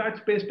 if you start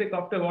space tech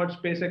after what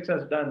SpaceX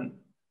has done,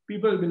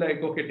 people will be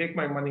like, okay, take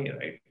my money,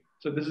 right?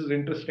 So this is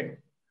interesting.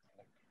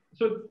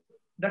 So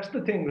that's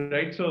the thing,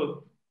 right?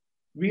 So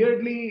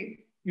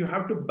weirdly, you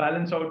have to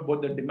balance out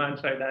both the demand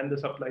side and the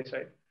supply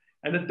side.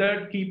 And the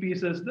third key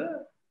piece is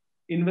the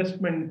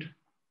investment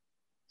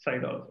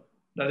side also.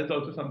 That is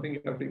also something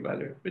you have to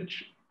evaluate,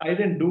 which I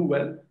didn't do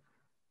well,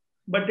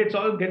 but it's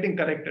all getting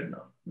corrected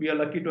now. We are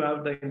lucky to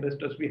have the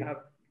investors we have,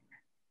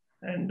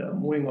 and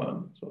moving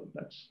on. So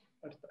that's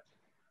that.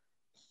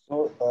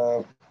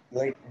 So,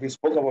 like we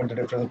spoke about the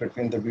difference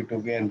between the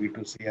B2B and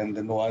B2C and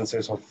the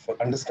nuances of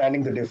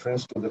understanding the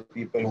difference to the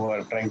people who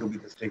are trying to be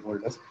the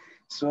stakeholders.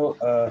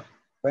 So,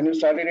 when you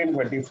started in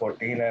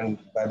 2014, and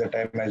by the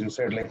time, as you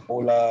said, like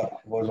Ola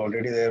was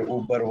already there,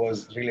 Uber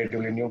was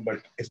relatively new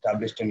but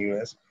established in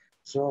US.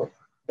 So,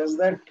 does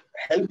that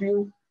help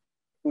you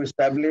to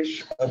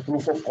establish a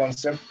proof of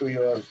concept to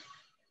your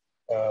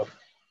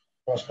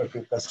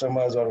prospective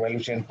customers or value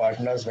chain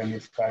partners when you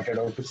started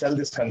out to sell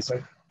this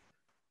concept?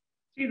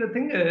 See, the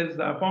thing is,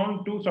 I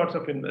found two sorts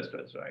of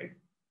investors, right?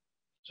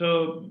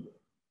 So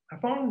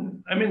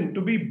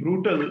to be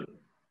brutal,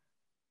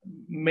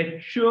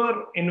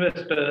 mature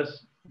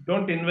investors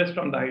don't invest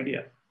on the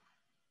idea.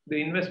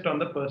 They invest on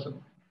the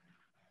person.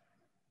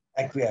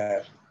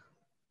 Acquire.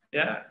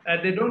 Yeah,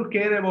 and they don't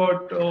care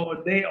about,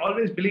 they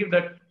always believe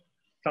that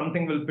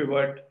something will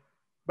pivot.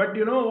 But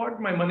you know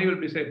what? My money will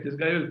be safe. This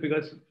guy will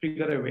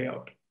figure a way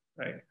out,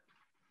 right?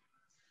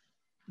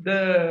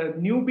 The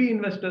newbie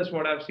investors,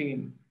 what I've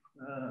seen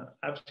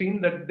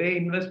that they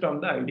invest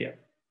on the idea.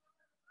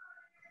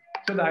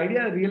 So the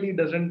idea really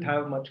doesn't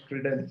have much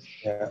credence.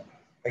 Yeah,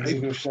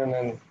 execution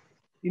and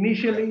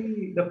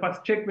initially the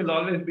first check will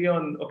always be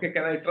on, okay,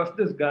 can I trust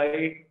this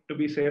guy to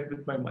be safe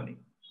with my money?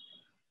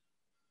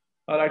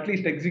 Or at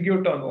least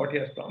execute on what he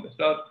has promised.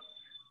 Or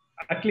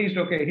at least,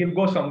 okay, he'll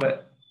go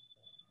somewhere.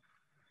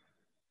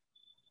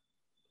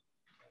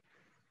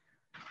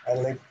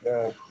 And like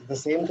the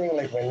same thing,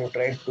 like when you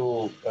try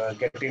to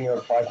get in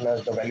your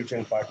partners, the value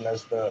chain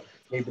partners,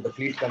 maybe the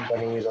fleet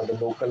companies or the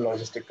local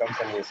logistic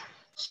companies.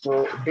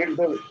 So did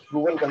the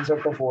proven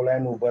concept of Ola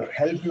and Uber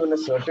help you in a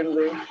certain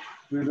way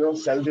to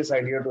sell this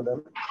idea to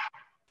them?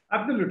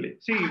 Absolutely.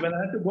 See, when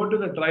I had to go to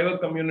the driver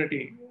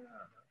community,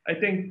 I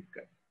think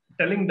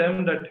telling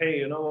them that, hey,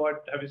 you know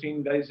what, have you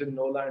seen guys in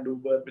Ola and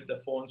Uber with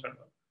the phones and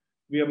all?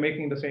 We are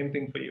making the same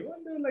thing for you.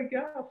 And they were like,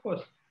 yeah, of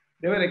course.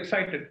 They were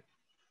excited.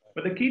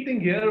 But the key thing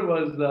here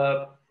was,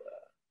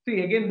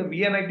 see, again, the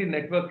VNIT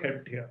network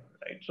helped here,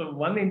 right? So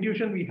one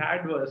intuition we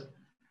had was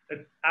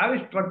that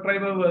average truck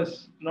driver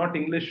was not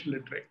English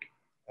literate.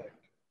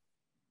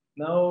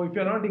 Now, if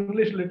you're not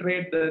English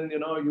literate, then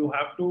you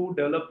have to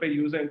develop a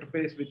user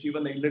interface which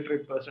even an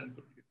illiterate person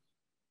could use.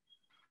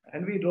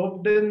 And we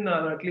roped in,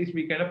 at least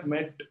we kind of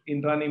met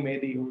Indrani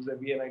Medi, who's a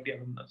VNIT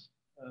alumnus,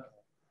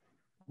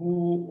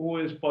 who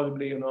is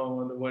possibly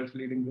one of the world's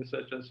leading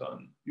researchers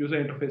on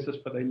user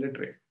interfaces for the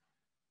illiterate.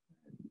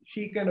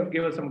 She kind of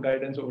gave us some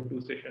guidance over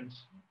 2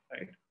 sessions,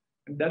 right?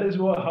 And that is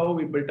how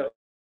we built our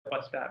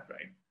first app,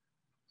 right?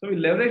 So we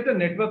leveraged the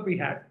network we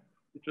had,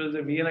 which was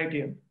a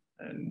VNITian,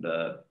 and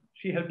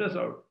she helped us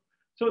out.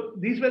 So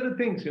these were the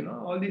things,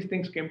 all these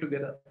things came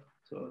together.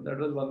 So that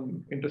was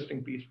one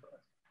interesting piece for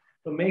us.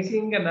 So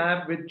making an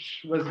app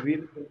which was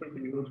really simple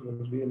to use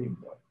was really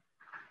important.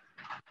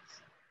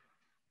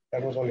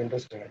 That was all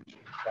interesting, actually.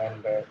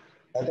 And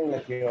I think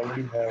like we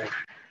already have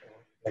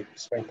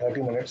spent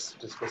 30 minutes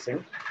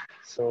discussing.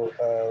 So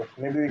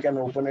maybe we can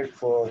open it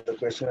for the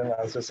question and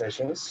answer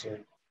sessions. So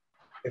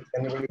if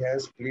anybody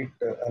has, please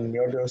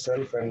unmute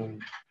yourself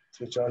and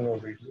switch on your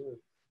video.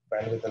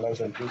 Bandwidth allows,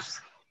 and please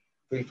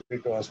feel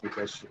free to ask me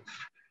questions.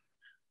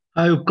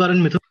 Hi, Upkar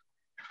and Mithun.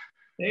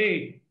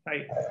 Hey,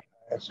 hi.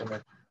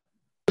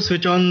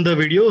 Switch on the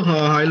video.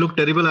 I look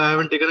terrible. I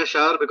haven't taken a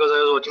shower because I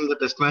was watching the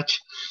test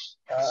match.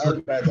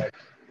 I'll try that.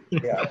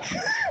 Yeah.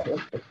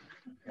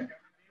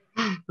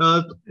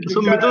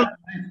 So Mithun,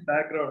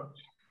 background.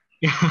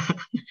 Yeah.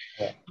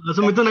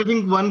 So Mithun, I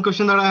think one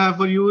question that I have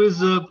for you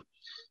is,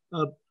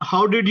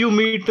 how did you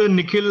meet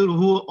Nikhil,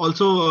 who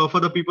also for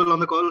the people on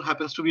the call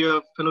happens to be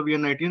a fellow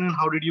VNITian, and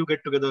how did you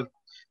get together?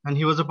 And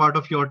he was a part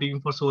of your team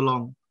for so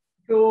long.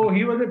 So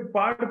he was a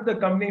part of the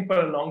company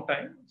for a long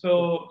time.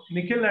 So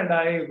Nikhil and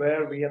I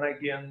were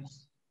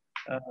VNITians.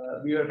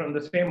 We were from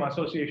the same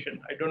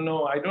association. I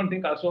don't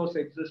think ASOS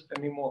exists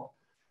anymore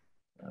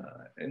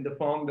in the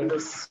form that the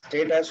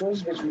state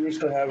ASOS, which we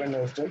used to have in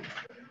Houston.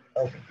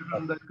 Okay.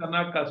 From the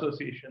Karnataka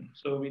Association.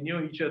 So we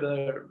knew each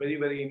other very,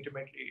 very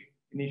intimately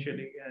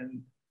initially.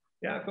 And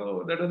yeah,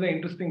 so that was an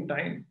interesting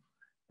time.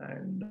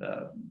 And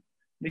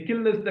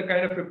Nikhil is the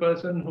kind of a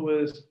person who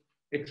is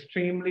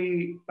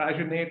extremely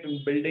passionate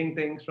in building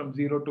things from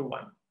 0 to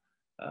 1.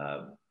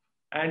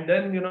 And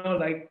then,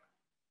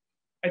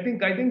 I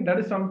think that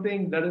is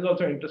something that is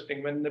also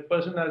interesting when the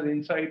person has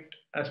insight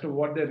as to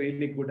what they're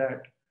really good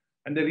at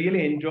and they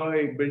really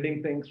enjoy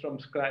building things from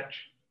scratch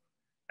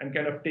and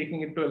kind of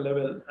taking it to a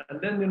level.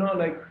 And then,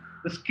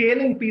 the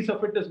scaling piece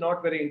of it is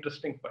not very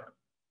interesting for him.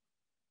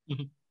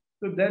 Mm-hmm.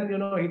 So then,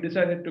 he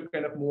decided to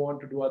kind of move on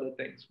to do other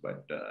things.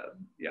 But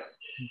yeah.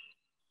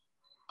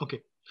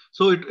 Okay.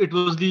 So it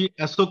was the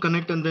ASO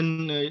Connect, and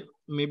then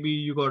maybe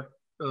you got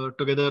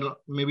together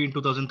maybe in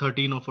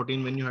 2013 or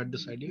 14 when you had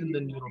this idea, and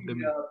then you wrote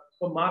them.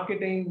 For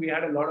marketing, we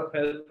had a lot of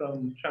help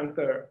from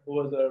Shankar, who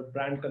was a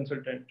brand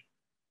consultant,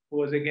 who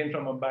was again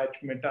from a batch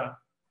Meta.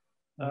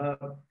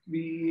 Our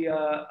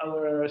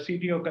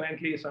CTO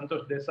currently is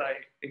Santosh Desai,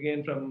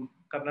 again from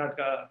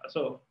Karnataka,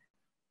 so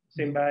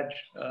same batch.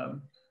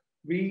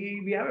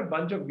 We have a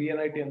bunch of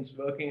VNITians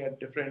working at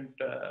different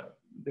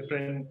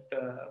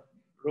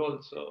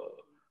roles, so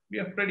we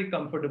are pretty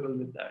comfortable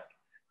with that.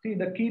 See,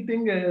 the key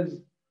thing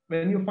is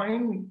when you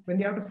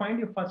have to find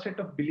your first set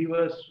of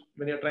believers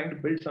when you're trying to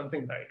build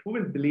something, right? Who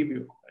will believe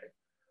you, right?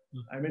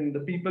 I mean, the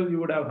people you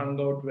would have hung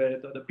out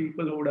with, or the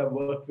people who would have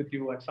worked with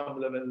you at some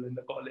level in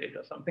the college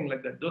or something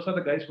like that. Those are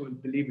the guys who will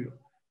believe you.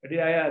 But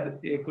yeah,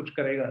 kuch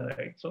karega,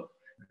 right? So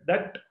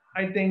that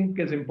I think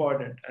is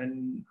important.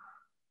 And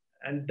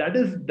And that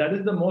is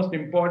the most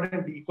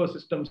important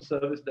ecosystem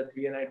service that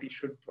VNIT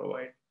should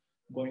provide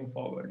going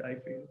forward. I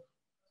feel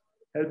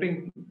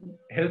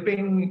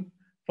helping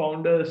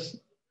founders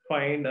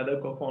find other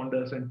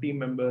co-founders and team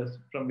members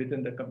from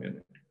within the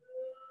community.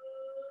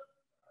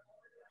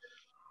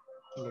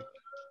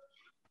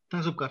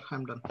 Thanks, Upkar.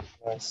 I'm done.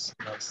 Nice.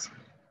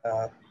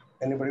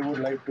 Anybody would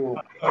like to?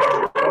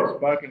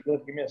 Sparking,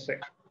 just give me a sec.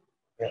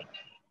 Yeah.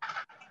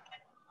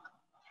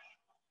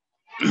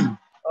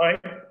 All right.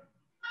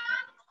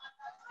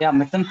 Yeah,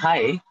 Mithun,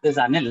 hi. This is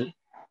Anil.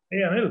 Hey,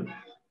 Anil.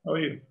 How are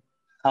you?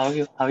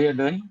 How are you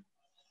doing?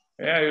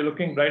 Yeah, you're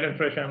looking bright and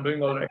fresh. I'm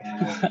doing all right.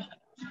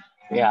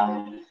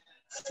 Yeah.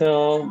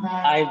 So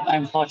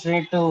I'm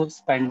fortunate to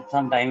spend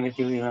some time with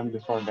you even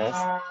before this.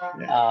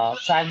 Yeah.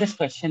 So I have this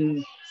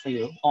question for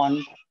you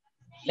on,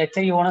 let's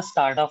say you want to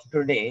start off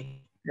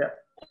today. Yeah.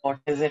 What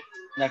is it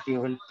that you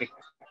will pick?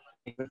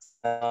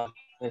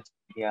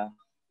 Yeah.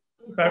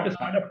 If I have to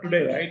start up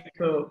today, right?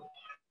 So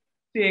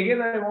see,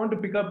 again, I want to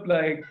pick up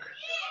like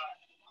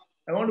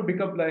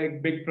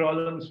big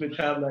problems which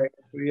have like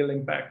real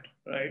impact,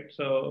 right?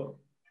 So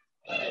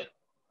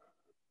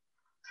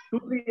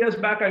 2-3 years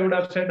back, I would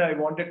have said I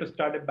wanted to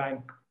start a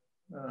bank,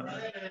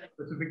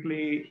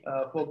 specifically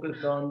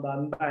focused on the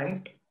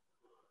unbanked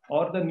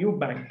or the new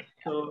bank.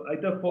 So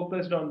either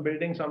focused on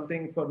building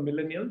something for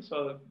millennials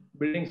or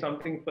building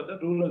something for the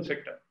rural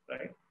sector,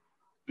 right?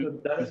 So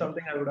that is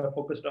something I would have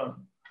focused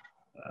on.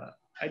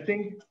 I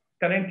think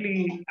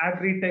currently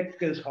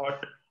agri-tech is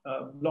hot.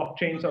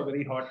 Blockchains are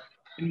very hot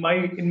in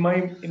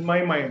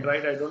my mind,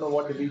 right? I don't know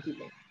what the DC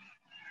think.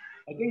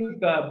 I think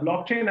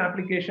blockchain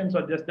applications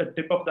are just the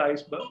tip of the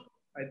iceberg.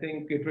 I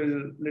think it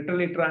will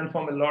literally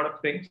transform a lot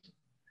of things.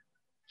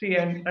 See,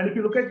 and if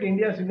you look at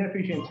India's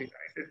inefficiency,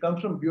 right, it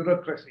comes from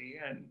bureaucracy,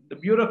 and the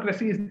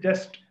bureaucracy is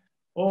just,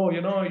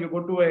 you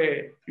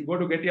go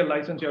to get your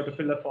license, you have to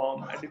fill a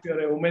form, and if you're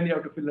a woman, you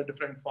have to fill a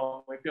different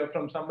form. If you're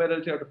from somewhere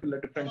else, you have to fill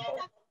a different form.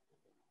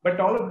 But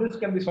all of this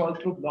can be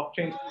solved through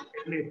blockchains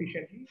really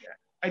efficiently.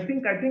 I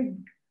think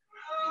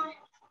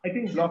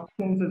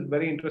blockchains is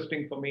very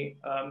interesting for me.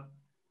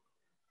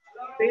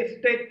 Space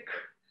tech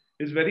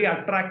is very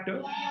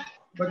attractive,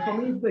 but for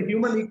me, it's the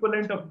human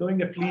equivalent of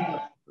doing a fleet,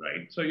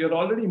 right? So you're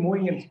already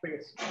moving in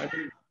space. I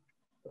think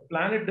the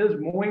planet is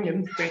moving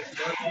in space.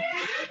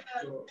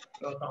 So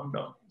calm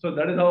down. So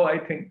that is how I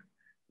think.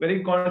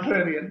 Very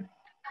contrarian.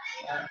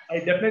 I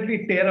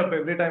definitely tear up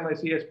every time I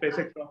see a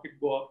SpaceX rocket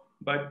go up.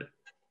 But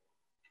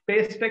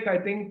space tech, I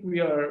think we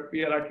are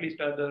at least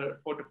another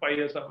 4 to 5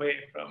 years away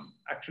from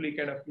actually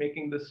kind of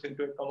making this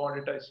into a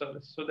commoditized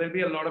service. So there'll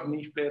be a lot of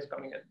niche players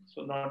coming in.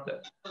 So not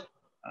that.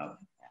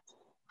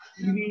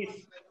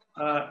 EVs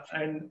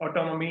and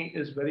autonomy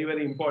is very,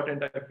 very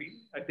important, I feel.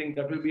 I think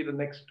that will be the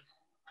next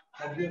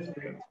obvious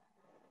way,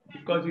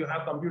 because you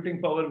have computing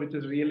power, which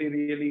is really,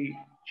 really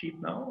cheap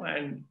now.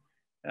 And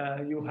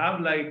you have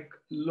like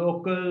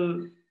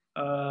local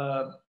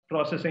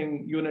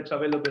processing units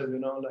available,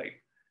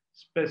 like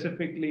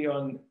specifically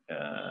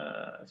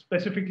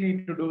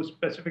to do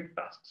specific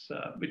tasks,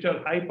 which are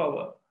high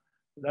power.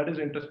 That is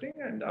interesting.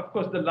 And of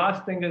course, the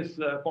last thing is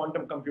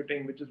quantum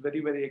computing, which is very,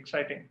 very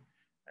exciting.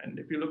 And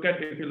if you look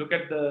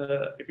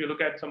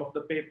at some of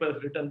the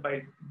papers written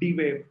by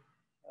D-Wave,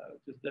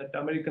 which is that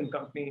American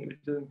company which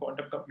is in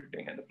quantum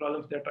computing, and the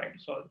problems they're trying to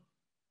solve,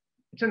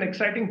 it's an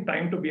exciting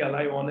time to be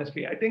alive.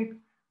 Honestly, I think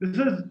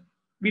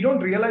we don't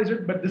realize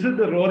it, but this is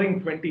the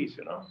roaring 20s.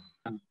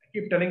 I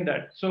keep telling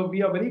that. So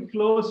we are very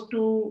close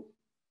to.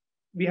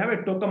 We have a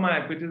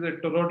tokamak, which is a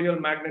toroidal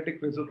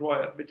magnetic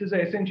reservoir, which is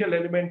an essential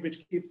element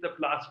which keeps the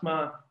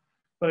plasma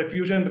for a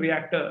fusion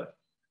reactor.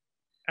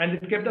 And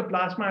it kept the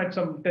plasma at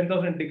some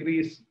 10,000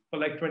 degrees for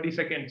like 20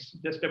 seconds,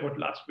 just about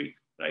last week,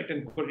 right,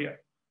 in Korea.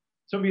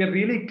 So we are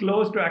really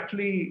close to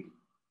actually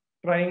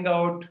trying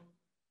out,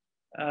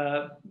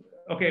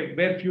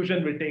 where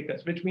fusion will take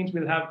us, which means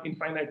we'll have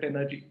infinite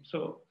energy.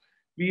 So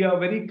we are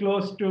very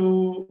close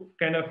to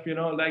kind of,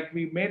 like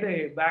we made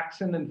a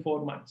vaccine in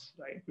 4 months,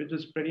 right, which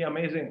is pretty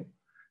amazing.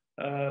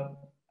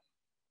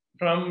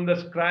 From the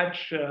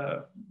scratch,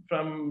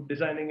 from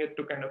designing it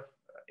to kind of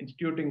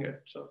instituting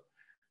it. So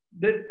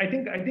I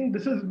think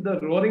this is the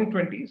roaring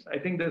 20s. I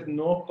think there's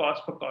no cause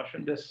for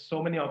caution. There's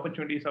so many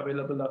opportunities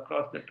available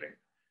across the trade.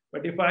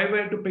 But if I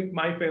were to pick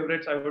my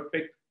favorites, I would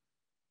pick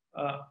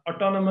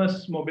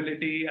autonomous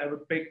mobility. I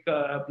would pick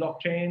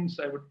blockchains.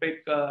 I would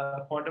pick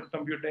quantum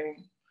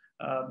computing.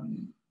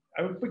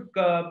 I would pick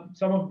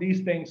some of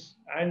these things,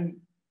 and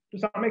to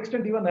some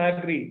extent even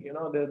agri.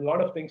 There's a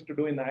lot of things to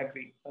do in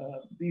agri.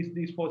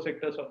 These 4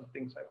 sectors are the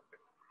things I would pick.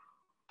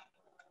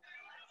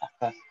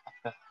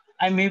 Okay.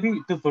 And maybe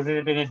to put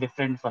it in a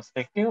different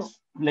perspective,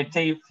 let's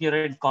say if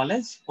you're in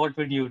college, what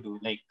would you do?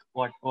 Like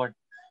what?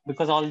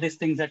 Because all these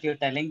things that you're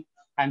telling,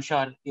 I'm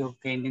sure you've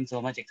gained in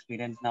so much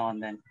experience now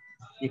and then.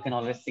 You can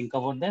always think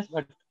about this,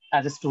 but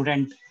as a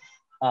student,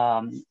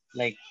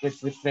 like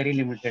with very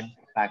limited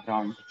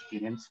background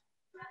experience.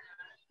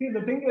 See,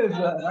 the thing is,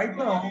 right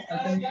now, I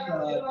think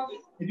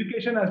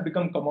education has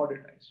become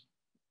commoditized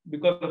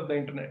because of the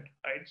internet,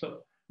 right?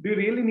 So do you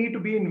really need to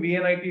be in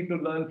VNIT to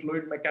learn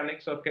fluid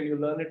mechanics, or can you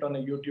learn it on a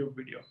YouTube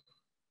video?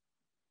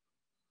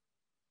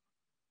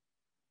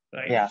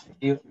 Right? Yeah,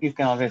 you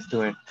can always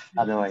do it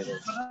otherwise.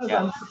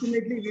 Yeah.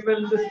 Unfortunately, we were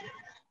in this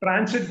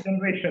transit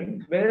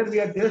generation where we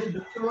had just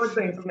discovered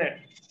the internet,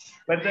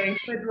 but the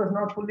internet was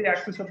not fully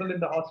accessible in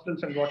the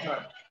hostels and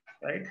whatnot,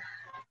 right?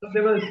 So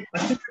there was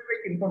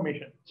asymmetric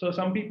information. So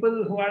some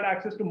people who had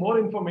access to more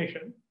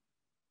information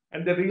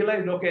and they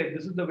realized, okay,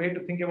 this is the way to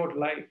think about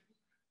life,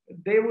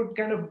 they would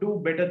kind of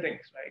do better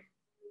things, right?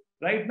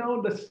 Right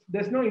now,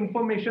 there's no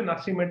information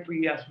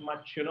asymmetry as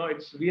much,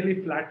 it's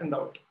really flattened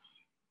out,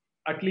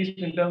 at least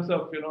in terms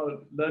of,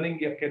 learning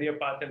your career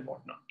path and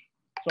whatnot.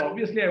 So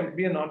obviously I would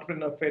be an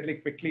entrepreneur fairly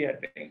quickly, I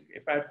think,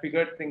 if I had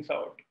figured things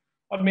out,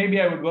 or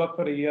maybe I would work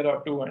for a year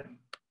or two and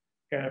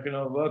kind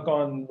of, work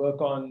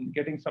on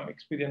getting some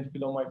experience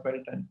below my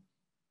belt.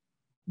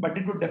 But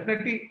it would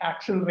definitely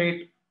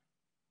accelerate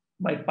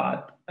my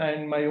path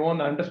and my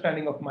own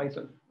understanding of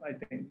myself, I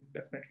think,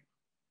 definitely.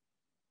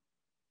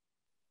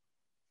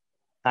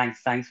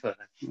 Thanks for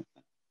that.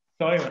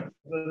 Sorry, man.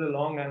 It was a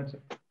long answer.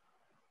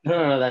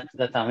 No,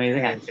 that's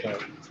amazing.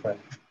 It's fine.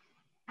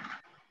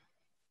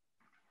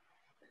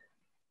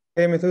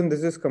 Hey Mithun,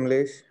 this is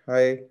Kamlesh.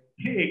 Hi.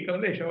 Hey,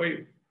 Kamlesh, how are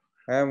you?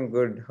 I'm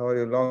good. How are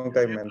you? Long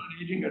time, man.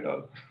 Not aging at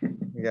all.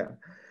 Yeah.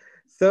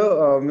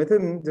 So,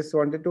 Mithun, just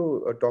wanted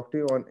to talk to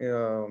you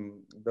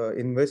on the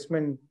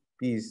investment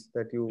piece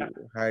that you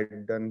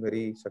had done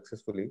very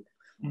successfully.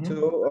 Mm-hmm.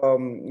 So,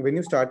 when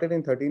you started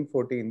in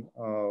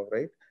 13-14,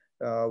 right?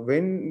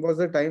 When was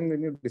the time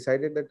when you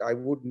decided that I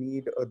would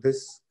need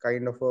this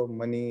kind of a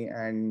money,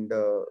 and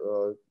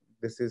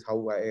this is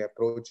how I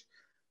approach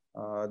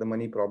the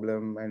money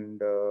problem,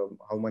 and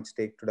how much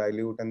stake to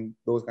dilute and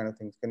those kind of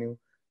things? Can you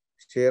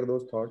share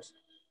those thoughts?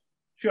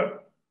 Sure.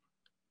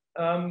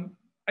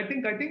 I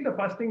think the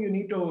first thing you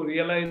need to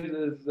realize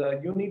is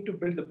you need to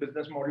build the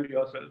business model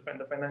yourself and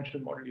the financial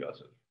model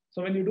yourself.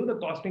 So when you do the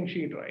costing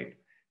sheet, right,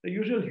 the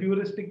usual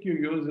heuristic you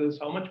use is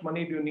how much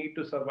money do you need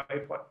to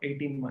survive for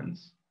 18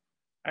 months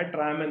at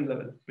ramen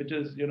level, which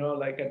is,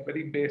 like at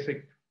very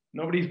basic.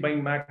 Nobody's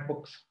buying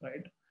MacBooks,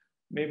 right?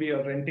 Maybe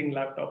you're renting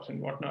laptops and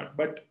whatnot,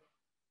 but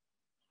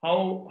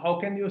how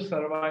can you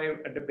survive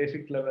at a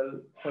basic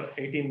level for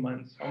 18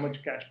 months? How much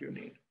cash do you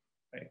need,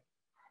 right?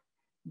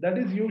 That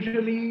is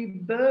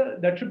usually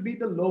that should be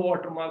the low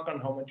watermark on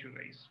how much you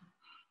raise.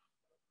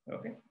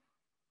 Okay.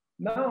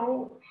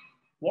 Now,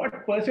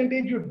 what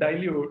percentage you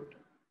dilute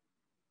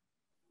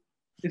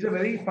is a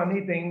very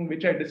funny thing,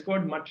 which I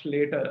discovered much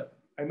later.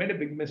 I made a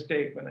big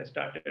mistake when I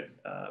started.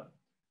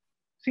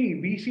 See,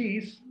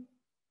 VCs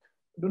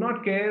do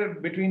not care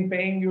between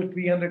paying you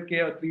 300K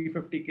or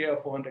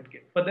 350K or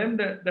 400K. For them,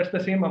 that's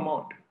the same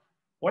amount.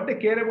 What they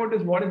care about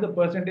is what is the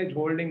percentage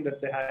holding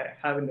that they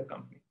have in the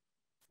company.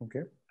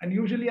 Okay. And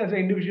usually as an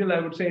individual, I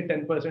would say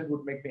 10%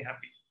 would make me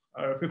happy,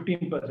 or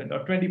 15%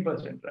 or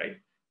 20%, right?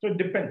 So it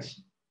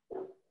depends,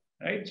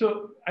 right?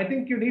 So I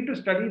think you need to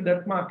study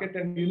that market,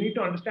 and you need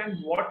to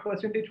understand what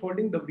percentage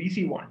holding the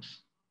VC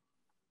wants.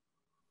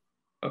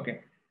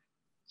 Okay.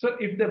 So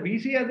if the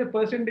VC has a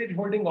percentage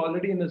holding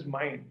already in his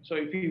mind, so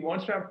if he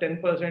wants to have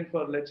 10%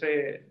 for, let's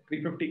say,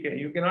 350K,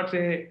 you cannot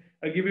say,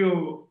 I'll give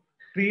you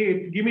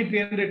give me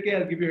 300K,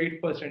 I'll give you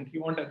 8%. He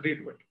won't agree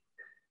to it.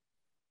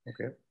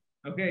 Okay.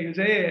 Okay, you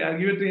say, I'll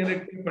give you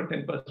 300K for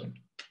 10%.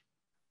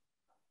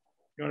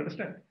 You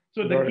understand?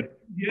 So the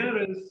key here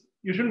is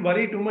you shouldn't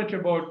worry too much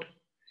about,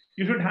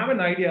 you should have an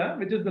idea,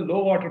 which is the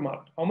low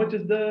watermark. How much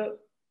is the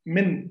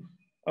min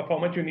of how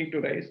much you need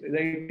to raise? Is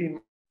 18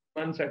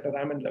 months at a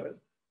ramen level.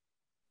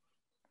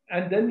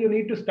 And then you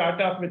need to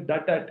start off with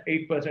that at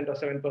 8% or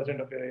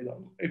 7% of your raise,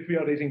 if you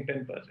are raising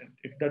 10%,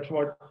 if that's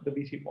what the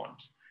VC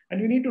wants. And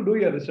you need to do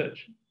your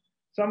research.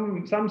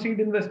 Some seed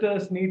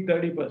investors need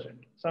 30%.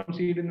 Some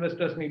seed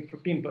investors need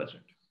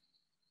 15%.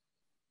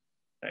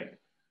 Right?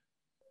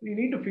 You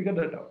need to figure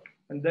that out.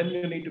 And then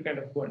you need to kind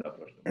of go and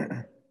approach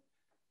them.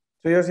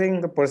 So you're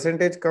saying the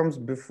percentage comes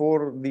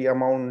before the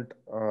amount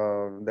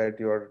that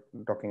you are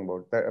talking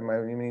about. I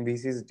mean,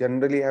 VCs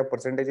generally have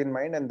percentage in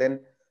mind, and then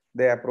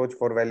they approach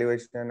for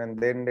valuation, and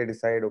then they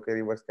decide, okay,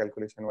 reverse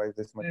calculation wise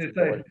this much.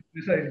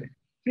 Precisely.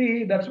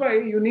 See, that's why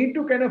you need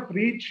to kind of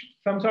reach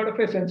some sort of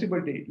a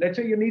sensibility. Let's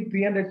say you need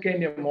 300K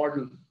in your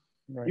model.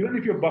 Right. Even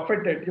if you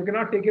buffet it, you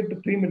cannot take it to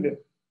 3 million.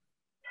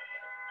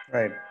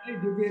 Right.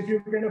 If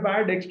you kind of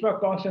add extra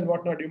costs and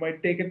whatnot, you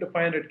might take it to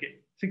 500K,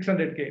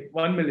 600K,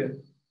 1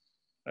 million.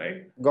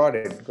 Right? Got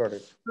it.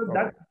 So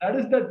that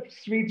is the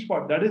sweet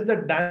spot. That is the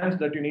dance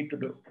that you need to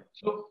do.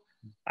 So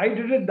I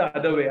did it the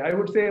other way. I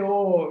would say,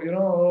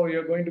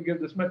 you're going to give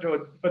this much,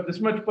 but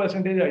this much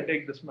percentage, I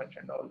take this much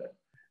and all that.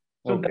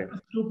 So that was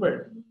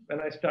stupid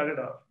when I started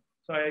off.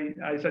 So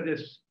I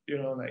suggest,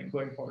 like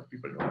going forward,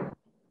 people don't.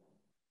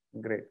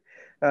 Great.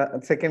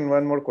 Second,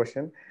 one more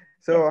question.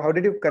 So how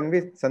did you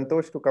convince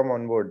Santosh to come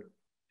on board?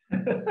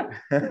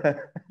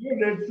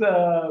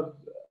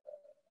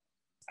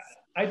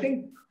 I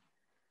think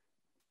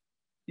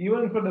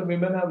even for the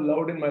women I've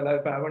loved in my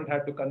life, I haven't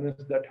had to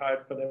convince that hard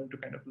for them to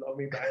kind of love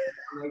me back.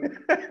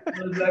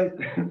 It was like,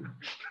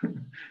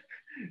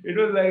 it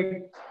was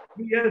like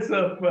years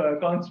of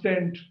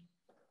constant,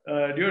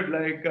 dude,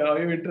 like, are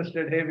you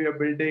interested? Hey, we are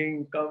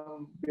building,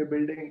 come, we are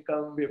building,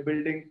 come, we are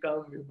building,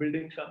 come, we are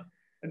building, come.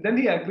 And then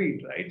he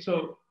agreed, right?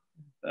 So,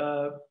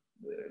 to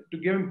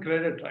give him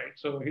credit, right?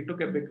 So he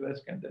took a big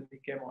risk and then he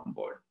came on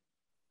board.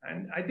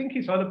 And I think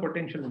he saw the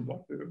potential in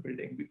what we were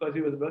building because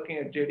he was working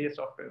at JDS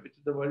Software, which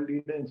is the world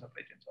leader in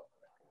supply chain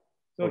software.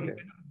 So he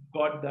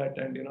got that,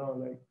 and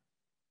like,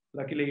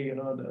 luckily,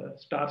 the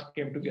stars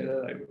came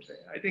together, I would say.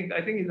 I think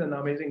he's an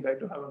amazing guy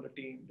to have on the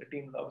team. The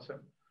team loves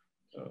him.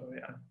 So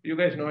yeah, you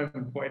guys know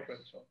him quite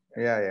well. So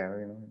yeah,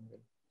 we know him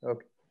well.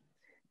 Okay,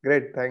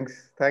 great.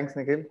 Thanks,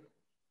 Nikhil.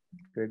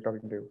 Great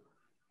talking to you.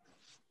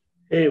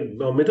 Hey,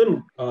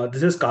 Mithun,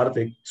 this is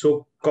Karthik.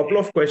 So, couple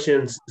of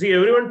questions. See,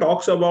 everyone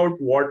talks about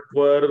what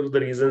were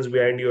the reasons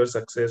behind your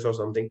success or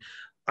something.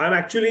 I'm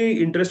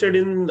actually interested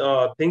in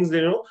things,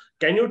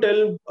 can you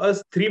tell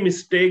us 3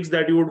 mistakes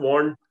that you would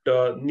want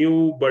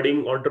new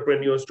budding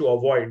entrepreneurs to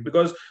avoid?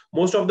 Because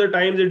most of the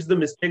times it's the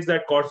mistakes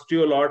that cost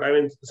you a lot. I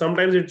mean,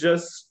 sometimes it's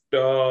just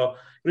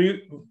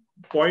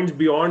points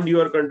beyond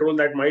your control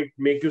that might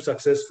make you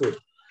successful.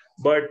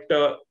 But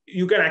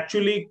you can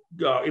actually,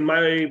 in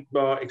my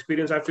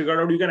experience, I figured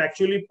out you can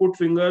actually put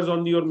fingers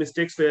on your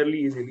mistakes fairly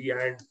easily.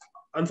 And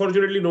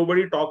unfortunately,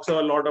 nobody talks a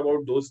lot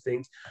about those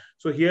things.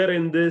 So here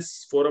in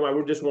this forum, I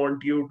would just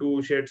want you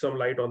to shed some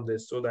light on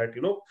this so that,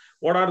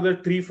 what are the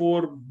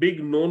 3-4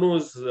 big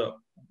no-nos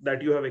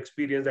that you have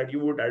experienced that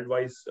you would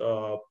advise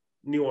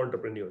new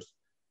entrepreneurs?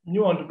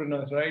 New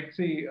entrepreneurs, right?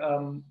 See,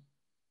 I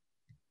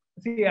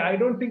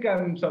don't think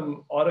I'm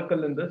some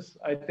oracle in this.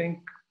 I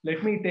think,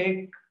 let me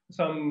take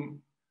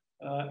some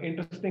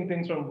interesting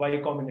things from Y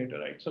Combinator,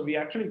 right? So we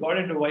actually got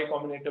into Y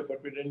Combinator,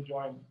 but we didn't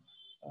join.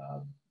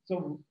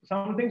 So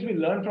some things we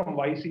learned from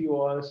YC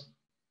was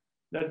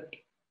that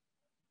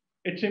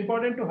it's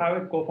important to have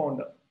a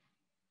co-founder.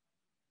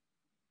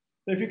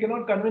 So if you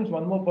cannot convince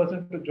one more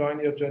person to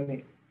join your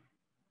journey,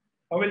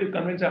 how will you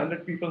convince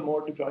 100 people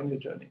more to join your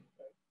journey?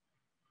 Right?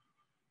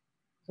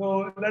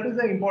 So that is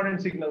an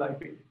important signal, I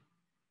feel.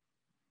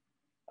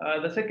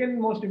 The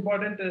second most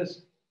important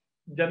is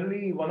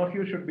generally one of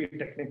you should be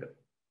technical.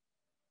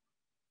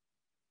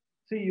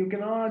 See, you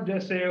cannot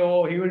just say,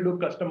 oh, he will do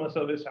customer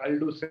service, I'll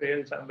do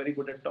sales, I'm very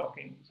good at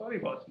talking. Sorry,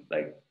 boss.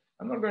 Like,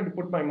 I'm not going to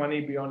put my money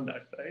beyond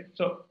that, right?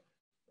 So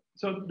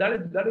that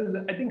is,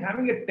 I think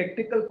having a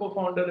technical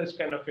co-founder is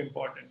kind of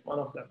important, one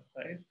of them,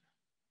 right?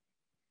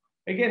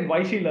 Again,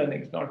 YC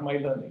learnings, not my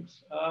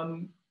learnings.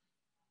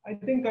 I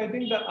think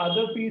the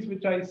other piece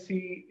which I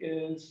see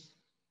is,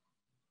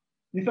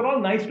 these are all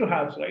nice to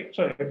have, right?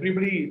 So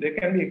everybody, there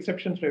can be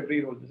exceptions to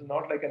every rule. This is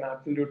not like an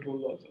absolute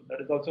rule also.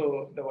 That is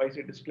also the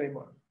YC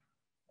disclaimer.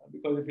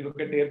 Because if you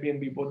look at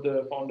Airbnb, both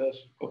the founders,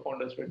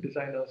 co-founders were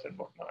designers and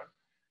whatnot.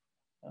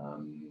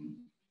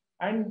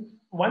 And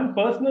one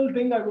personal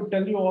thing I would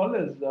tell you all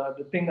is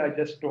the thing I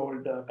just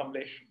told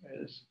Kamlesh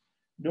is,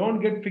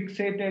 don't get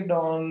fixated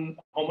on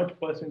how much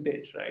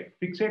percentage, right?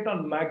 Fixate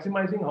on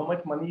maximizing how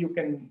much money you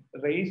can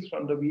raise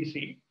from the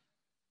VC,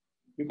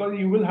 because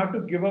you will have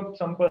to give up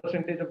some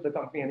percentage of the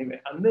company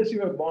anyway, unless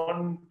you are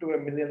born to a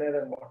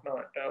millionaire and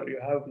whatnot, or you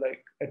have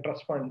like a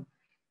trust fund.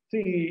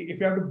 See, if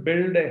you have to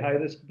build a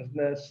high-risk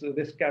business,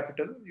 risk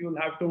capital, you'll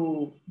have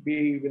to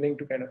be willing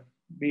to kind of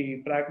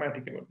be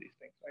pragmatic about these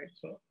things, right?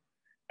 So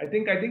I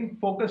think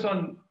focus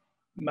on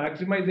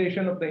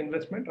maximization of the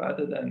investment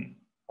rather than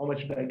how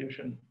much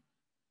dilution.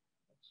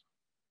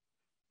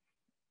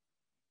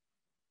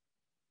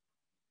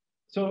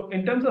 So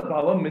in terms of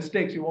our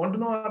mistakes, you want to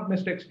know our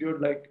mistakes,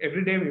 dude, like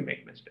every day we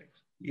make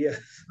mistakes. Yes.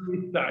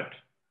 That,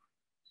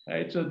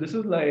 right? So this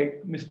is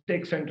like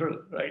mistake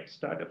central, right?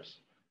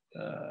 Startups.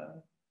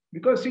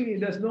 Because see,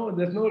 there's no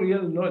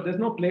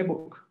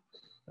playbook,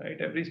 right?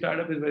 Every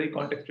startup is very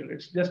contextual.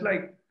 It's just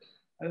like,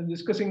 I was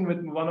discussing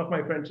with one of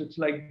my friends, it's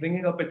like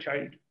bringing up a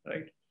child,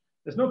 right?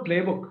 There's no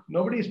playbook.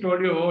 Nobody's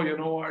told you, oh, you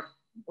know what?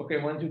 Okay,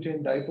 once you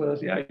change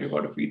diapers, yeah, you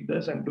got to feed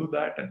this and do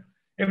that. And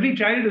every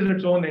child is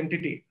its own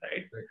entity,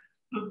 right?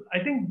 So I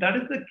think that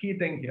is the key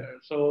thing here.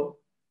 So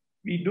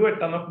we do a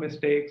ton of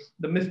mistakes.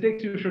 The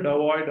mistakes you should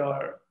avoid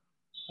are,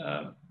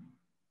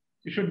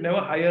 you should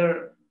never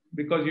hire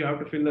because you have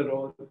to fill the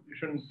role.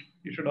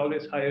 You should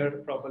always hire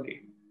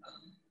properly.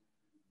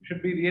 You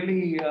should be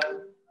really,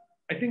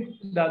 I think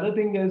the other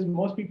thing is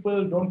most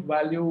people don't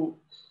value,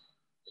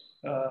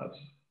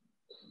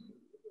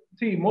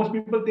 see, most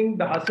people think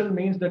the hustle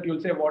means that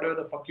you'll say whatever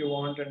the fuck you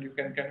want and you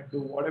can kind of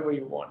do whatever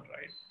you want,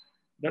 right?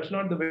 That's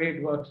not the way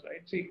it works,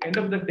 right? See, end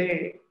of the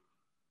day,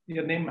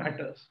 your name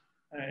matters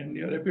and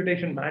your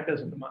reputation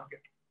matters in the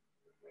market.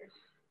 Right?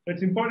 So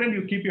it's important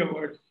you keep your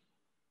word.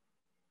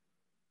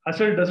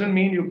 Hustle doesn't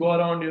mean you go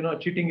around,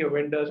 cheating your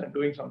vendors and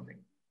doing something.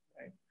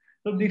 Right?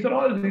 So these are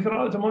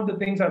all some of the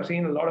things I've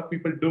seen a lot of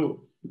people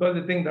do because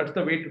they think that's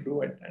the way to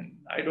do it, and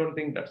I don't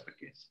think that's the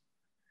case.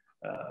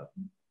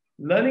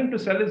 Learning to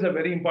sell is a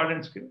very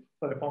important skill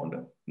for a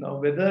founder. Now,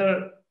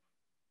 whether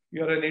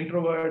you're an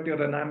introvert,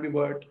 you're an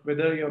ambivert,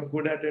 whether you're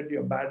good at it,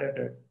 you're bad at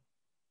it.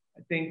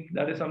 I think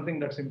that is something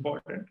that's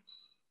important,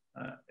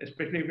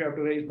 especially if you have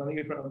to raise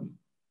money from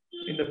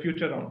in the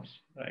future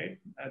rounds, right?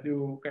 As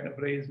you kind of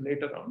raise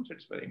later rounds,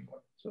 it's very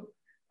important. So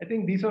I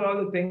think these are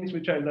all the things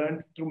which I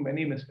learned through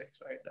many mistakes,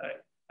 right?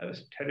 I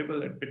was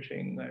terrible at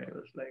pitching. I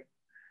was like,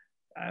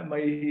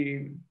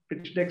 my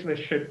pitch decks were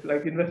shit.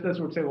 Like investors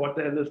would say, what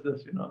the hell is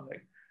this?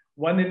 Like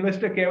one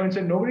investor came and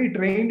said, nobody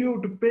trained you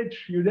to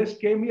pitch. You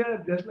just came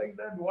here just like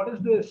that. What is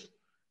this?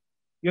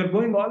 You're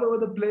going all over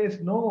the place.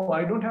 No,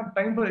 I don't have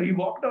time for it. He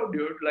walked out,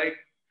 dude. Like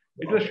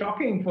it was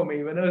shocking for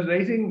me when I was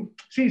raising,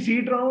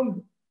 seed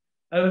round.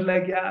 I was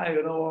like, yeah,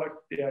 you know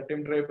what? Yeah,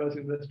 Tim Draper's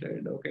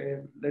invested. Okay,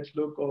 let's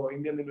look. Oh,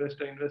 Indian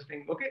investor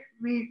investing. Okay,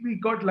 we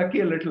got lucky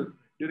a little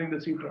during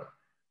the seed round.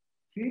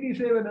 Series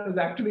A, when I was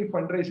actually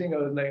fundraising, I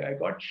was like, I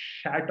got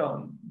shat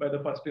on by the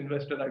first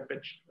investor I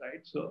pitched,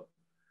 right? So,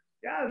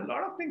 yeah, a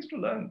lot of things to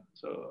learn.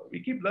 So we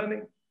keep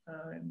learning,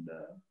 and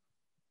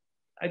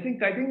I think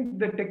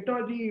the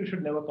technology you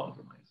should never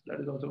compromise. That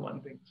is also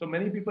one thing. So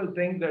many people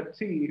think that,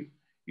 see,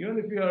 even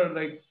if you are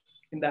like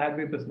in the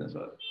agri business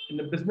or in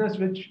the business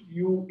which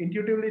you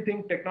intuitively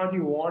think technology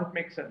won't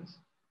make sense,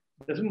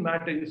 it doesn't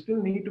matter. You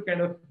still need to kind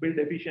of build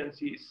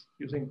efficiencies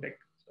using tech.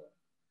 So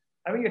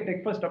having a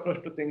tech first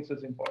approach to things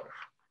is important.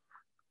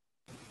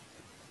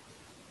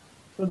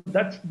 So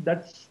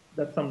that's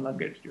some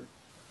nuggets, dude.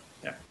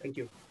 Yeah, thank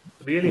you.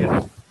 Really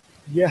helpful.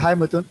 Yeah, hi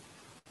Mithun.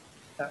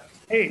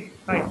 Hey,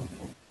 hi.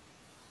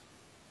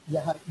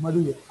 Yeah, hi,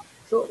 Madhu here.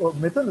 So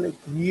Mithun, like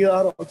we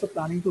are also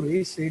planning to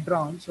raise seed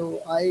round.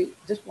 So I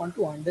just want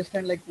to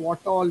understand like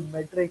what all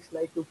metrics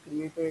like you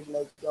created,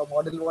 like your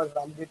model was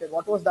validated.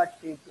 What was that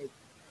take?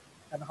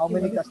 And how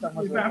many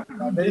customers you were have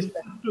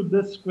to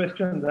this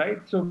question,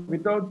 right? So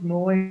without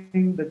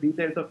knowing the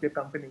details of your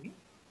company,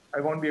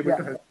 I won't be able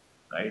to help,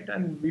 right?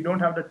 And we don't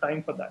have the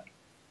time for that.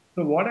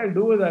 So what I'll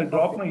do is I'll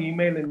drop my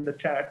email in the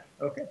chat.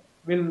 Okay,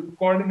 we'll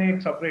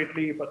coordinate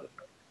separately for this.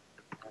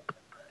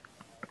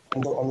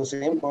 On the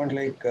same point,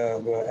 like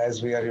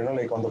as we are,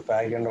 like on the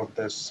fag end of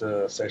this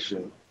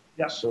session.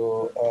 Yeah.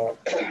 So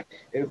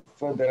if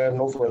there are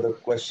no further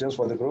questions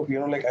for the group,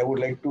 like I would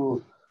like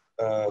to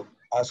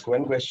ask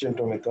one question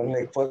to Mithun.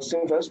 Like first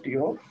thing first,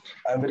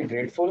 I'm very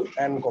grateful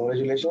and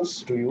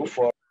congratulations to you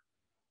for.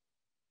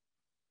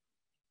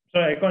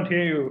 Sorry, I can't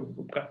hear you,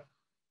 Upka.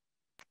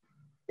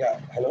 Yeah.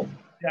 Hello.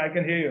 Yeah, I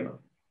can hear you now.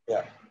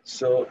 Yeah.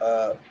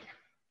 So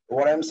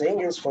what I'm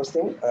saying is, first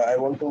thing, I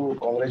want to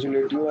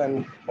congratulate you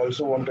and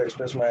also want to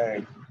express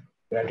my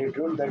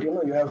gratitude that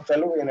you have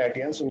fellow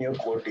VNITians in your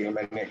core team,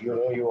 and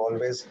you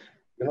always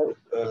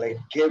like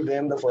give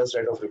them the first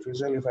right of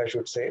refusal, if I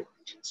should say.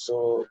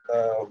 So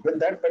with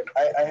that, but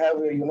I have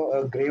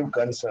a grave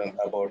concern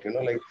about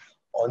like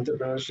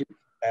entrepreneurship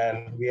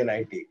and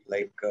VNIT.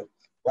 Like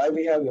why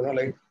we have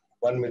like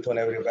one Mithun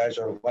every batch,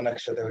 or one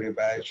Akshat every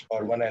batch,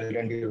 or one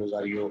L&D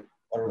Rosario,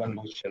 or one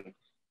Bhushan.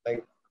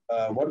 Like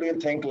what do you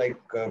think? Like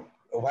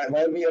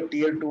why we are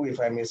tier 2, if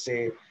I may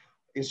say,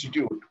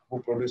 institute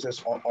who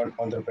produces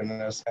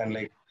entrepreneurs, and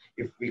like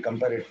if we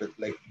compare it with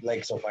like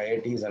likes of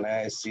IITs and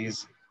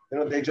ISCs,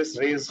 they just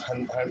raise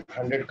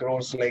 100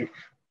 crores like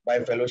by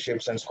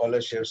fellowships and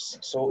scholarships.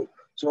 So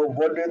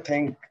what do you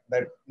think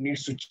that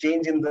needs to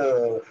change in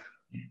the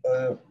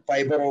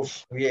fiber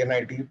of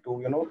VNIT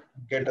to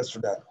get us to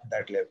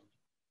that level?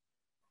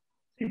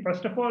 See,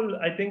 first of all,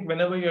 I think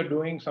whenever you're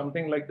doing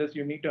something like this,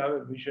 you need to have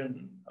a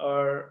vision,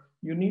 or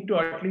you need to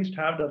at least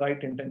have the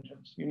right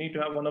intentions. You need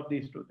to have one of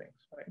these two things,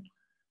 right?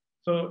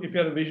 So if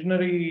you're a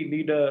visionary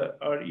leader,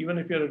 or even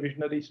if you're a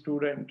visionary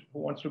student who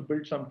wants to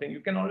build something,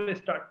 you can always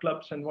start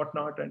clubs and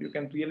whatnot, and you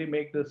can really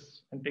make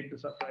this and take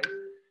this up, right?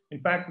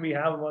 In fact, we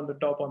have one of the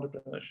top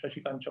entrepreneurs,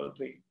 Shashikant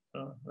Chaudhary,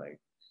 like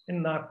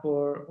in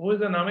Nagpur, who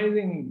is an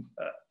amazing,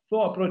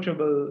 so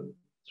approachable,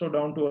 so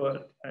down to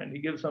earth, and he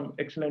gives some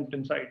excellent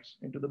insights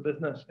into the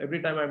business.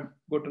 Every time I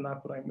go to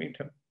Nagpur, I meet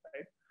him,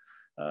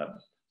 right?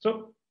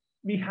 So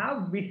we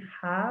have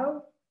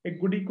a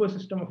good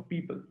ecosystem of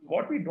people.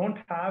 What we don't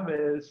have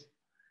is,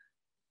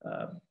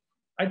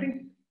 I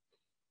think,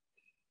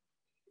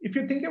 if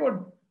you think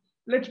about,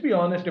 let's be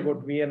honest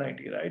about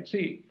VNIT, right?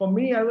 See, for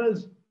me, I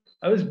was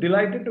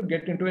delighted to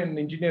get into an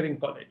engineering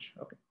college.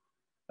 Okay,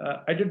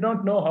 I did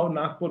not know how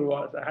Nagpur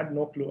was. I had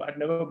no clue. I'd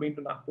never been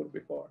to Nagpur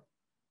before.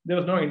 There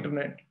was no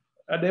internet.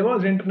 There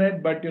was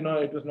internet, but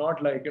it was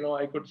not like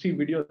I could see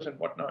videos and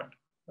whatnot,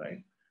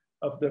 right,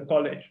 of the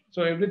college.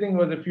 So everything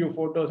was a few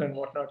photos and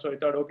whatnot. So I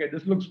thought, okay,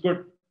 this looks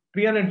good.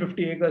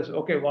 350 acres.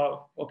 Okay,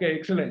 wow. Okay,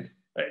 excellent.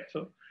 Right.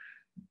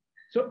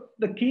 So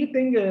the key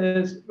thing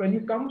is, when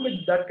you come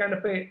with that kind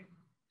of a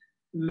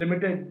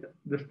limited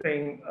this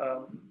thing,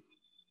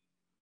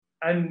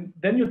 and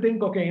then you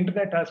think, okay,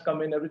 internet has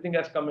come in, everything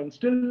has come in.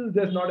 Still,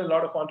 there's not a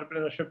lot of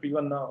entrepreneurship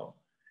even now.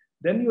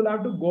 Then you'll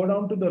have to go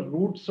down to the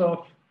roots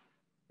of,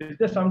 is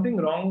there something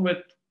wrong with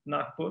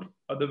Nagpur,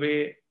 or the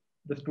way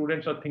the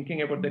students are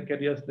thinking about their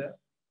careers there?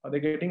 Are they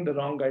getting the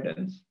wrong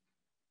guidance?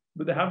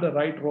 Do they have the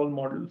right role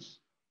models?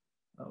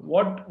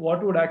 What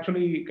would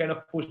actually kind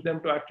of push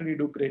them to actually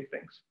do great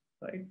things,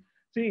 right?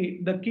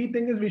 see, the key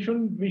thing is we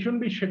shouldn't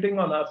be shitting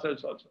on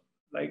ourselves also.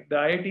 Like the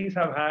IITs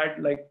have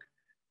had like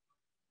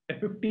a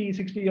 50,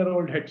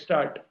 60-year-old head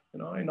start, in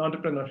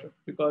entrepreneurship,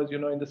 because,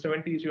 in the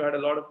 70s, you had a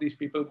lot of these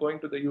people going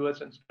to the US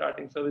and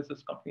starting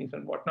services companies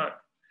and whatnot.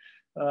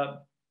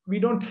 We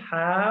don't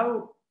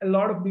have a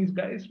lot of these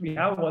guys. We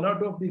have one or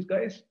two of these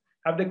guys.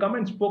 Have they come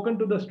and spoken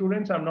to the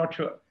students? I'm not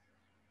sure.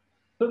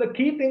 So the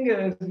key thing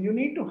is you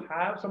need to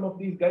have some of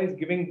these guys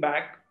giving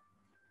back.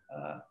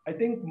 I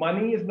think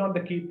money is not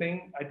the key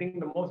thing. I think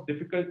the most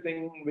difficult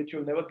thing which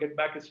you'll never get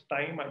back is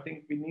time. I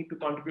think we need to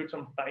contribute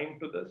some time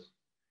to this.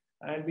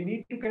 And we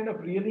need to kind of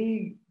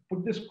really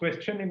put this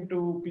question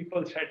into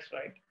people's heads,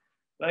 right?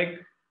 Like,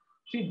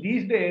 see,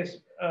 these days,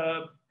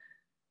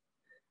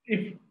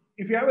 if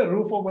you have a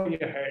roof over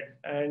your head,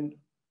 and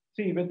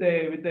see, with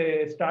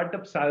a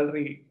startup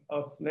salary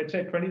of, let's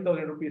say,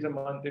 20,000 rupees a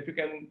month, if you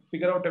can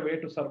figure out a way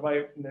to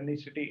survive in any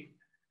city,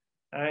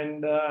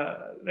 and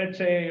let's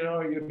say,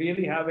 you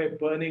really have a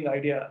burning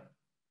idea,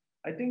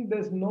 I think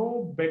there's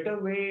no better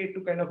way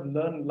to kind of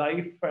learn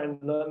life and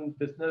learn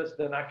business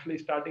than actually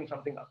starting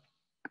something up.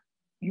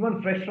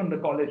 Even fresh from the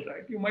college,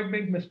 right? You might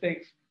make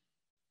mistakes.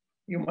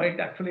 You might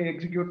actually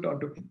execute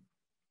onto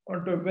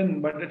a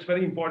win, but it's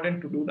very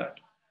important to do that.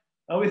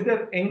 Now, is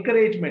there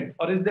encouragement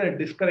or is there a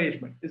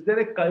discouragement? Is there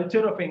a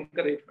culture of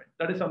encouragement?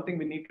 That is something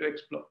we need to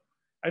explore.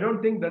 I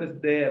don't think that is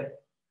there.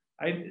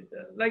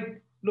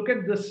 Look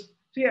at this.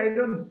 See, I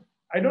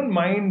don't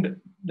mind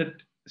that.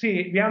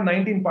 See, we have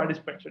 19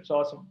 participants. It's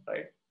awesome,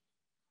 right?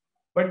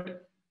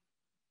 But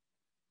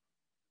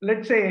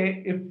let's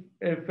say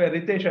if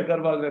Ritesh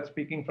Agarwal were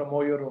speaking from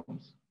Oyo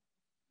rooms,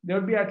 there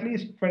would be at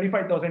least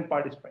 25,000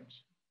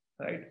 participants,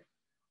 right?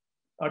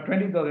 Or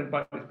 20,000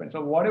 participants,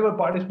 or whatever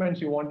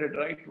participants you wanted,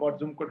 right? What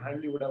Zoom could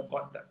handle, you would have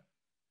got that.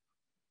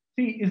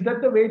 See, is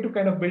that the way to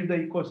kind of build the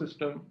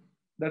ecosystem?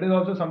 That is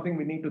also something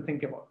we need to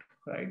think about,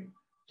 right?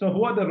 So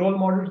who are the role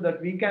models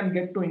that we can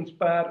get to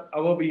inspire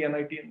our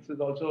VNITians? Is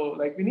also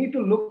like we need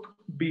to look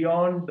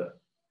beyond.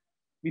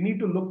 We need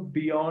to look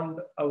beyond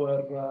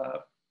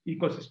our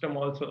ecosystem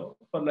also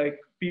for like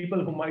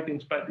people who might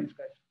inspire these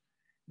guys.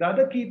 The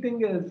other key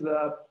thing is,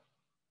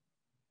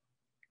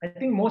 I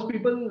think most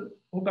people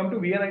who come to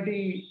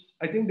VNIT,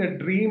 I think their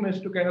dream is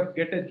to kind of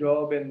get a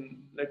job in,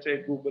 let's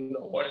say, Google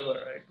or whatever,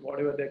 right?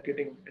 Whatever they're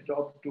getting a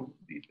job to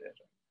these days.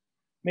 Right?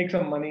 Make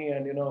some money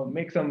and,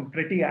 make some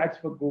pretty ads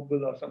for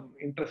Google or some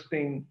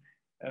interesting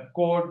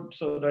code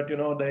so that,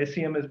 the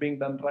SEM is being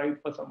done right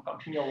for some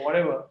company or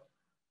whatever,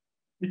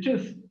 which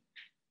is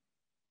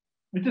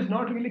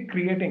not really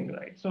creating,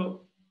 right?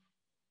 So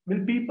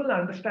will people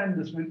understand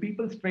this? Will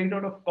people straight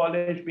out of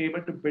college be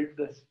able to build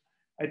this?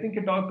 I think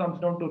it all comes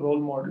down to role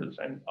models.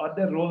 And are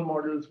there role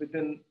models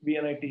within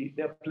VNIT?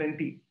 There are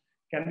plenty.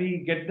 Can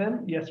we get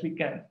them? Yes, we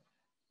can.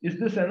 Is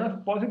this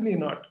enough? Possibly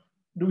not.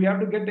 Do we have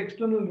to get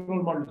external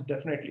role models?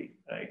 Definitely,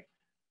 right?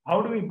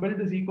 How do we build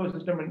this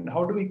ecosystem and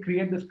how do we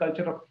create this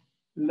culture of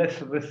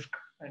less risk?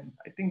 And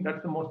I think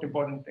that's the most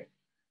important thing.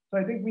 So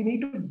I think we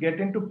need to get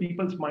into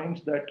people's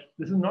minds that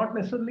this is not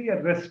necessarily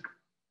a risk.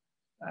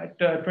 At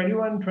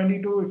 21,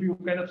 22, if you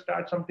kind of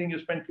start something, you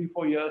spend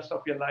 3-4 years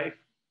of your life,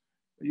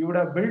 you would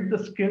have built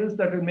the skills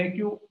that will make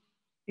you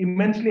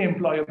immensely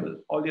employable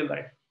all your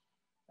life.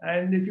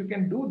 And if you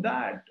can do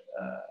that,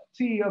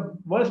 see, your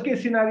worst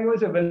case scenario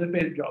is a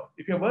well-paid job.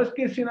 If your worst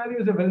case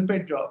scenario is a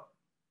well-paid job,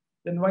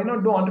 then why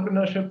not do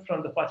entrepreneurship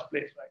from the first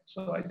place, right?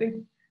 So I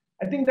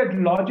think that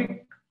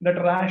logic,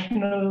 that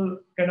rational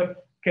kind of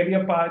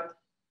career path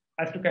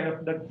has to kind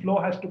of, that flow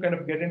has to kind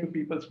of get into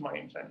people's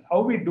minds. And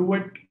how we do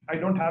it, I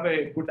don't have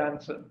a good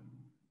answer.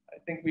 I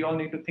think we all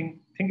need to think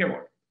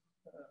about it.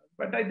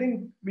 But I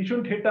think we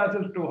shouldn't hit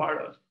ourselves too hard.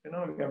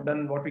 We have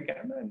done what we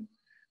can.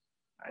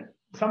 And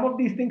some of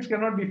these things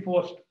cannot be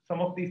forced.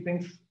 Some of these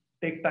things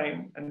take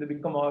time and they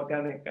become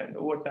organic. And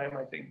over time,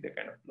 I think they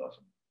kind of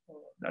blossom. So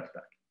that's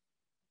that.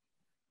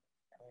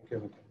 Thank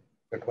you.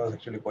 That was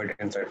actually quite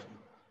insightful.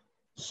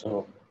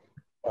 So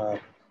I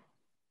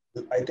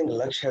think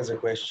Laksh has a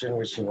question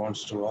which he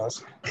wants to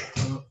ask.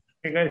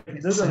 Hey guys,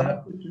 this is the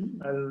last question.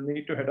 I'll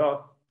need to head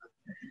off.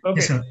 Okay.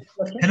 Yes, sir.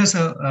 Hello,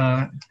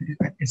 sir.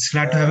 It's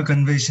glad to have a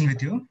conversation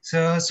with you.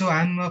 So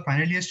I'm a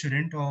final year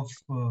student of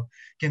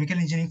chemical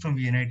engineering from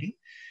VNIT.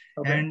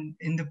 Okay. And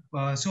in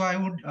the so I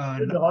would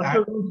the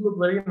hostel rooms look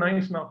very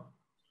nice now.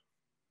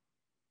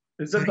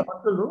 Is that the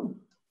hostel room?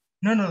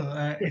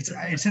 No.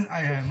 It's in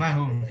my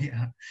home.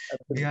 Yeah.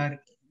 We are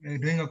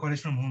doing a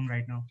college from home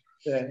right now.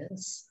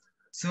 Yes.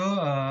 So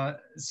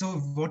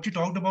what you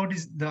talked about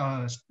is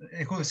the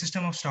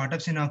ecosystem of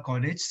startups in our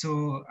college.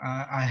 So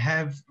I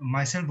have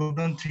myself worked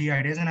on 3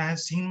 ideas, and I have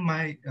seen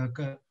my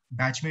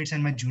batchmates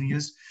and my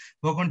juniors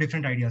work on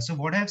different ideas. So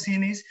what I have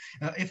seen is,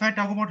 if I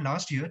talk about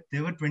last year,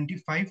 there were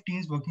 25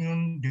 teams working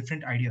on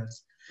different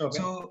ideas. Okay.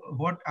 So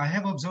what I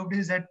have observed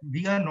is that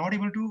we are not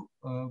able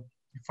to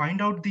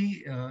find out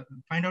the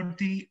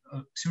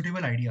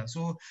suitable idea.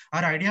 So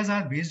our ideas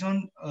are based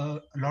on a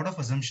lot of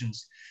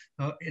assumptions.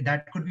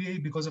 that could be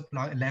because of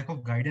lack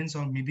of guidance,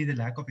 or maybe the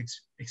lack of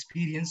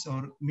experience,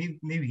 or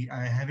maybe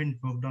I haven't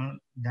worked on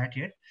that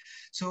yet.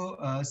 So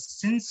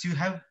since you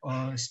have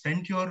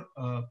spent your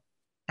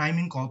time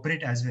in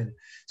corporate as well,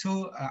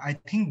 so I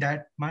think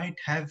that might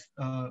have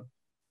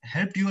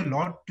helped you a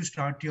lot to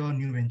start your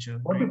new venture.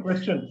 What's the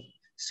question?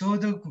 So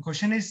the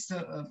question is,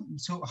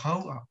 so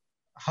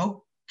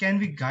how can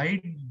we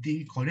guide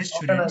the college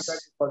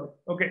students?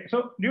 Okay,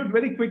 so dude,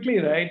 very quickly,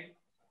 right?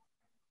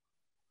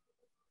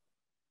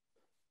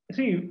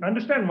 See,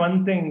 understand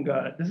one thing.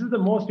 This is the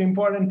most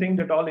important thing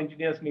that all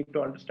engineers need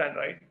to understand,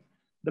 right?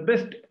 The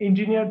best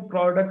engineered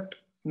product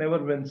never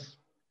wins.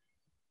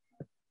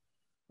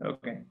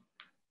 Okay.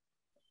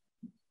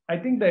 I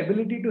think the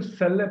ability to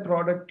sell a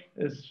product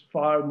is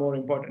far more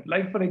important.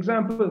 Like, for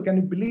example, can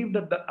you believe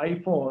that the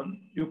iPhone,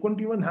 you couldn't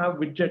even have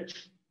widgets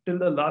till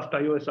the last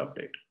iOS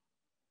update,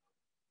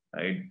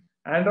 right?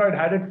 Android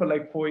had it for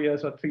like 4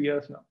 years or 3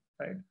 years now,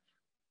 right?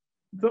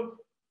 So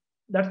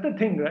that's the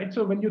thing, right?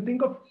 So when you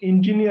think of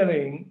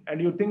engineering and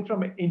you think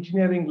from an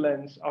engineering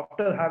lens,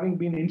 after having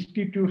been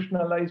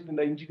institutionalized in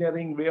the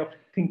engineering way of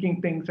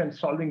thinking things and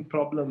solving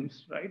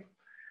problems, right?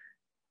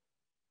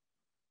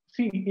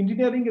 See,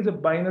 engineering is a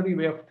binary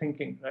way of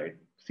thinking, right?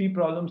 See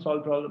problem,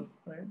 solve problem,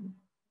 right?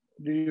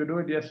 Do you do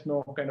it? Yes,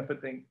 no, kind of a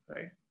thing,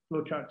 right?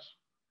 Flow charts.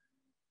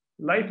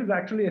 Life is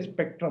actually a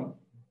spectrum.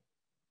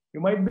 You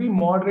might be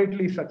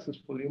moderately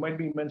successful. You might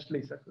be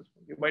immensely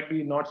successful. You might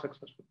be not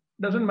successful.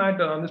 Doesn't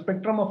matter. On the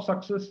spectrum of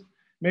success,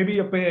 maybe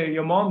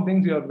your mom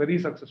thinks you're very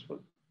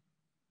successful.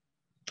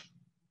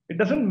 It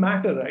doesn't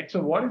matter, right?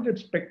 So what is that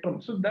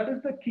spectrum? So that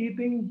is the key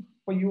thing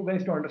for you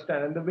guys to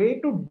understand. And the way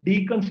to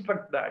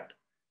deconstruct that,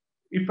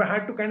 if I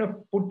had to kind of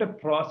put a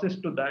process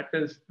to that,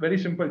 is very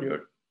simple,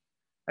 dude.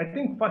 I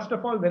think first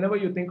of all, whenever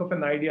you think of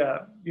an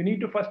idea, you need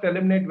to first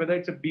eliminate whether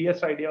it's a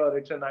BS idea or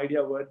it's an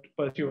idea worth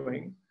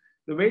pursuing.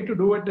 The way to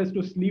do it is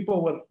to sleep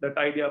over that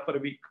idea for a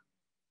week.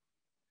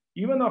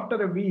 Even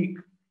after a week,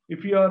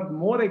 if you are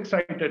more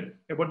excited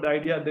about the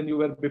idea than you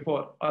were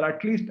before, or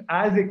at least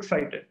as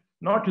excited,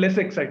 not less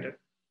excited,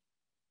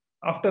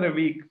 after a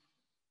week,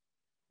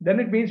 then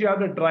it means you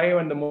have the drive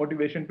and the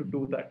motivation to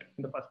do that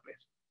in the first place,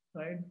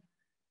 right?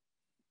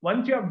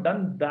 Once you have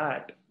done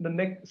that,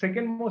 the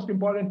second most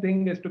important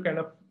thing is to kind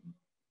of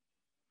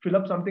fill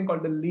up something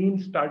called the lean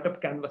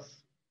startup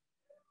canvas.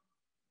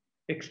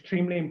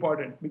 Extremely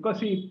important, because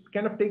it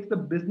kind of takes the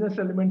business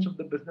elements of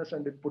the business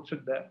and it puts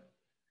it there.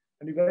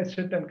 And you guys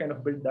sit and kind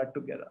of build that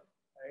together,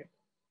 right?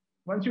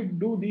 Once you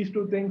do these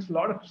two things, a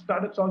lot of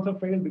startups also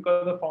fail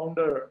because of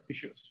founder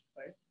issues,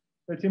 right?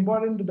 So it's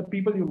important that the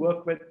people you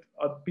work with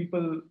are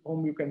people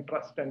whom you can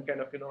trust and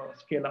kind of,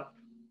 scale up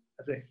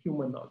as a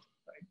human also,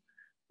 right?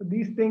 So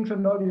these things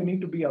and all you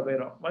need to be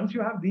aware of. Once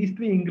you have these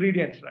three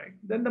ingredients, right,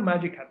 then the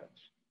magic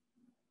happens.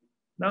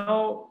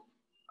 Now,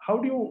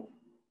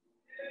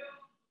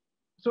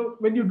 so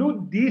when you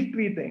do these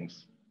three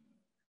things,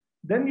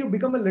 then you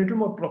become a little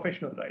more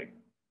professional, right?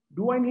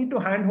 Do I need to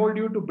handhold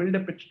you to build a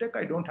pitch deck?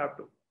 I don't have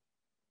to,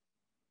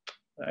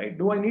 right?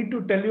 Do I need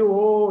to tell you,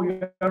 oh, you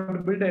have to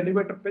build an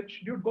elevator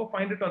pitch? Dude, go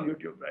find it on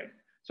YouTube, right?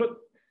 So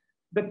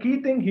the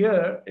key thing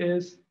here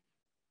is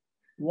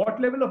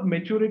what level of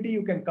maturity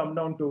you can come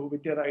down to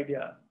with your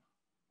idea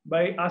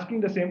by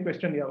asking the same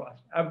question you have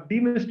asked. I've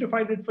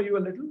demystified it for you a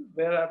little,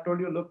 where I've told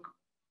you, look,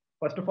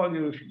 first of all,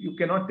 you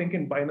cannot think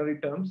in binary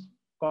terms.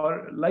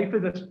 Or life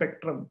is a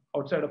spectrum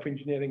outside of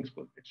engineering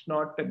school. It's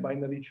not a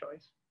binary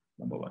choice,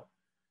 number one.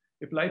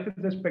 If life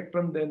is a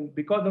spectrum, then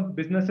because of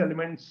business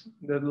elements,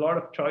 there's a lot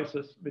of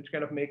choices which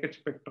kind of make it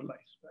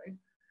spectralized, right?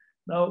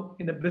 Now,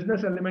 in a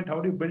business element, how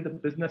do you build the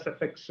business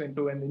effects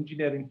into an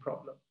engineering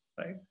problem,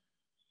 right?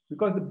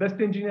 Because the best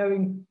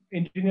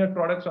engineered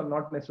products are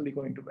not necessarily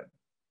going to win.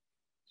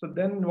 So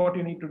then what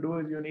you need to do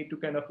is you need to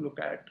kind of look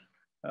at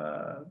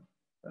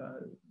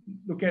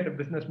a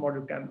business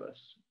model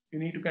canvas. You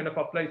need to kind of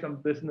apply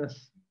some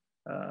business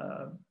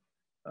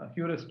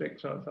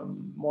heuristics or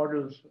some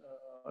models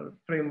or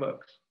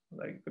frameworks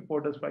like the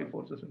Porter's 5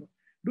 forces.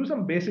 Do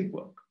some basic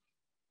work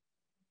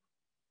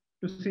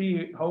to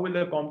see how will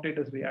the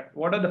competitors react.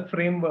 What are the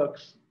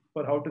frameworks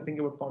for how to think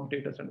about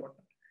competitors and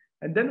whatnot.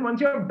 And then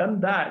once you have done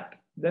that,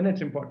 then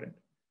it's important.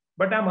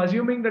 But I'm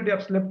assuming that you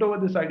have slept over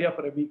this idea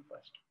for a week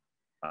first.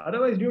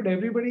 Otherwise, dude,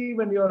 everybody,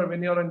 when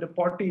you're in the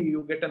potty,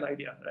 you get an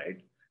idea, right?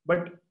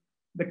 But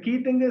the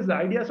key thing is the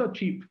ideas are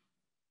cheap.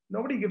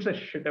 Nobody gives a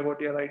shit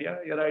about your idea.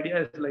 Your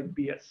idea is like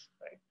BS,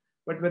 right?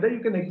 But whether you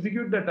can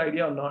execute that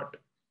idea or not,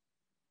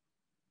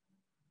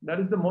 that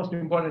is the most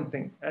important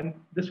thing. And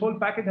this whole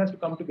package has to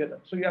come together.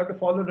 So you have to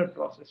follow that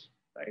process,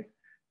 right?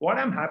 What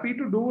I'm happy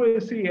to do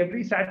is, see,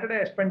 every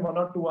Saturday I spend 1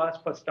 or 2 hours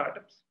for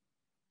startups.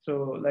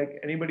 So like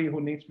anybody who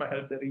needs my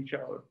help, they reach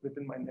out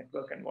within my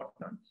network and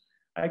whatnot.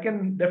 I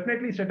can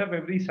definitely set up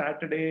every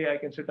Saturday. I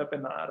can set up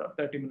an hour or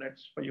 30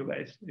 minutes for you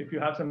guys. If you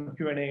have some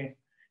Q&A,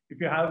 if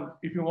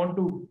you want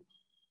to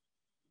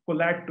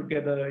collab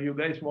together, you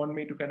guys want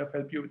me to kind of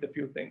help you with a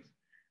few things.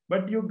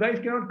 But you guys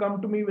cannot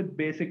come to me with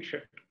basic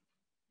shit.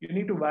 You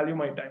need to value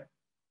my time.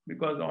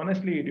 Because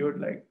honestly,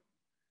 dude, like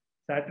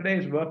Saturday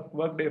is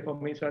work day for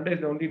me. Sunday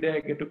is the only day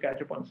I get to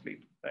catch up on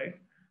sleep, right?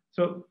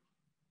 So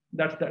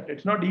that's that.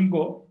 It's not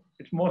ego.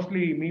 It's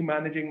mostly me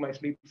managing my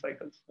sleep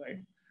cycles, right?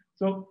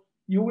 So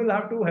you will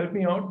have to help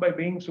me out by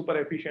being super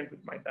efficient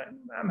with my time.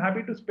 I'm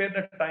happy to spend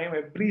that time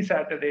every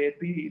Saturday,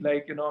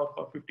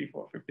 for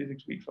 54,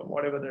 56 weeks or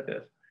whatever that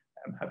is.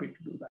 I'm happy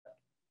to do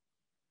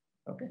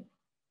that. Okay.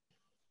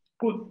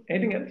 Cool.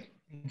 Anything else?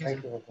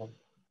 Thank you.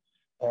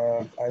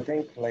 I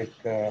think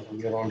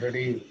we are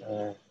already.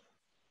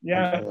 We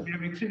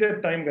have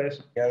exceeded time,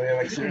 guys. Yeah, we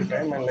have exceeded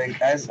time, and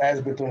as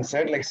Mithun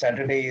said,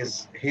 Saturday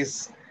is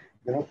his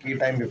key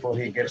time before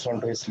he gets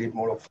onto his sleep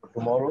mode of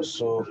tomorrow.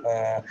 So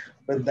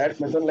with that,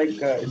 Mithun,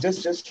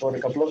 just for a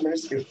couple of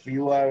minutes, if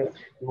you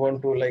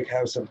want to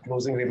have some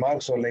closing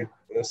remarks or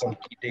some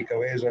key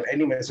takeaways or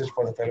any message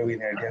for the fellow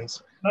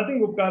VNITians. Nothing,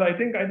 Upkar. I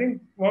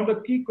think one of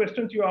the key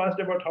questions you asked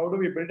about how do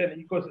we build an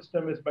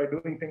ecosystem is by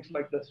doing things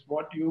like this.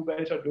 What you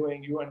guys are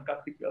doing, you and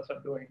Karthik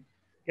are doing,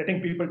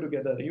 getting people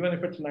together, even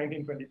if it's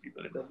 19, 20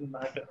 people, it doesn't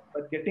matter.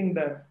 But getting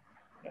them.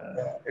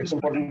 It's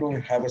important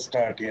to have a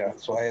start. Yeah,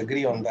 so I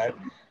agree on that.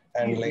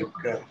 And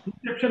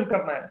inception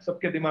karna hai,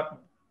 sabke dimag mein,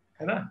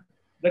 hai na?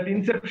 That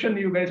inception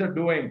you guys are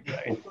doing,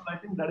 right? So I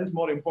think that is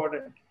more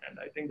important, and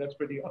I think that's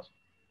pretty awesome.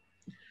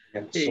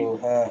 Yeah.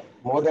 So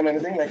more than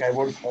anything, I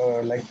would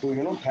like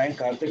to thank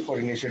Karthik for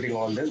initiating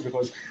all this,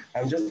 because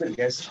I'm just the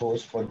guest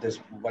host for this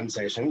one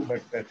session,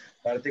 but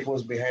Karthik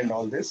was behind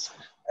all this.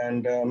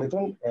 And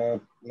Mithun,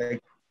 very,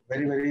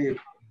 very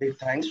big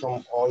thanks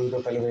from all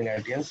the fellow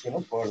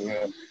VNITians, for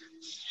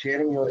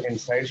sharing your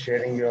insights,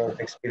 sharing your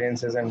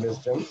experiences and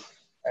wisdom.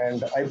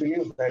 And I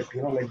believe that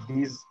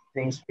these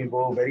things will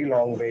go a very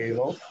long way,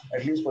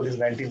 at least for these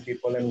 19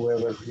 people and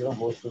whoever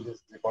goes through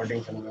these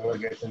recordings and whoever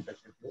gets in touch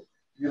with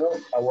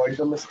you. Avoid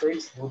the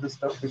mistakes, do the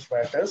stuff which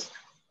matters,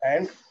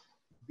 and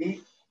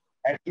be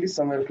at least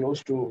somewhere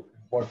close to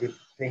what we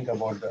think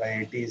about the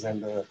IITs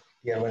and the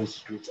Tier 1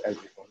 institutes as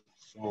we call it.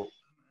 So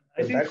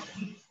I think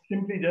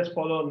simply just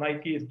follow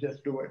Nike's,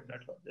 just do it.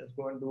 That's all. Just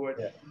go and do it.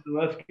 Yeah. In the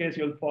worst case,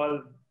 you'll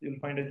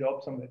find a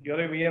job somewhere. You're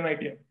a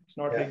VNIT. It's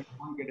not like you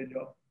won't get a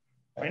job.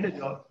 Find a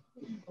job.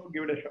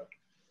 Give it a shot.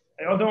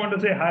 I also want to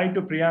say hi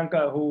to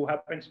Priyanka, who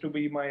happens to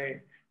be my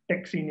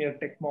tech senior,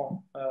 tech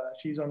mom.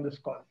 She's on this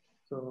call.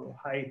 So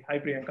hi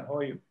Priyanka, how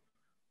are you?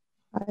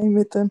 Hi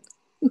Mithun.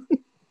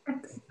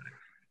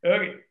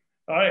 Okay,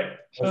 all right.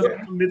 So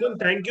Mithun,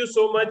 thank you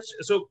so much.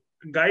 So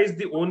guys,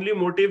 the only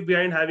motive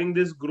behind having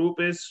this group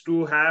is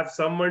to have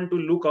someone to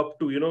look up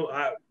to.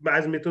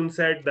 As Mithun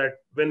said, that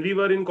when we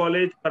were in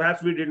college,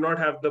 perhaps we did not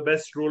have the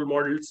best role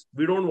models.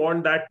 We don't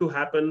want that to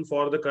happen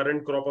for the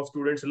current crop of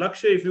students.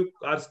 Lakshay, if you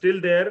are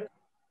still there,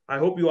 I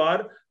hope you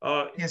are.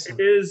 Yes, it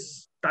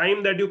is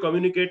time that you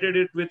communicated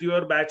it with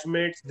your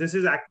batchmates. This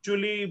is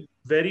actually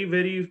very,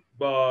 very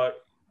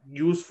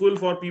useful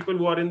for people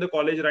who are in the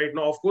college right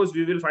now. Of course,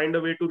 we will find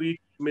a way to reach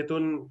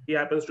Mithun. He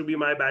happens to be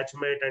my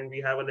batchmate and we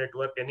have a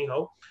network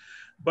anyhow.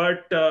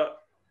 But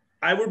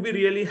I would be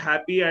really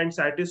happy and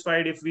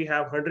satisfied if we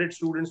have 100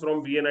 students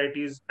from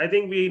VNITs. I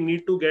think we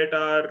need to get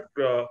our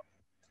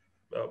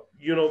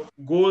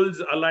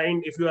goals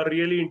aligned. If you are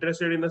really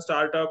interested in a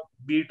startup,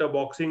 be it a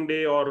Boxing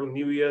Day or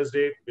New Year's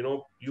Day,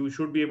 you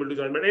should be able to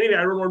join. But anyway,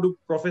 I don't want to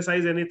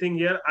prophesize anything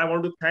here. I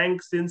want to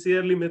thank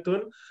sincerely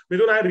Mithun.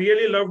 Mithun, I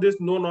really love this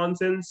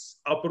no-nonsense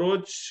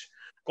approach,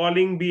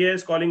 calling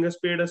BS, calling a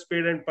spade,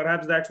 and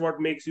perhaps that's what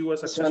makes you a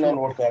successful. On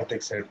what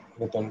Karthik said,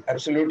 Mithun,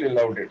 absolutely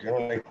loved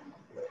it.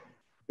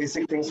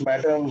 Basic things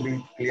matter, and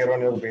be clear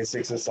on your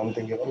basics is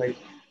something,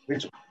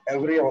 which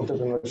every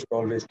entrepreneur should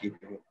always keep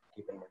in mind.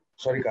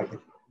 Sorry, Karthik.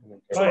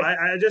 So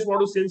I just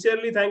want to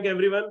sincerely thank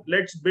everyone.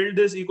 Let's build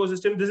this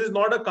ecosystem. This is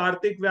not a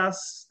Karthik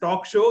Vyas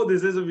talk show.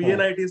 This is a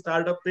VNIT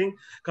startup thing.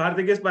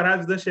 Karthik is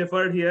perhaps the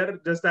shepherd here,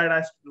 just that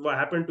I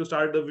happened to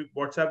start the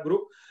WhatsApp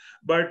group.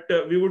 But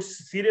we would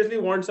seriously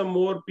want some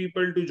more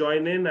people to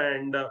join in.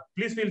 And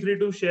please feel free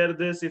to share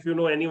this. If you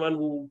know anyone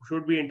who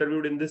should be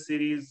interviewed in this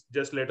series,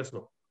 just let us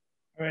know.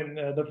 I mean,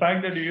 the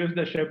fact that you use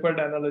the shepherd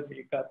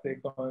analogy,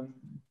 Karthik, on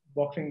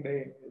Boxing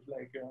Day is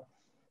like,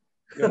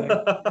 you're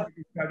like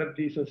kind of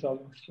Jesus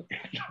almost.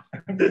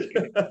 I'm just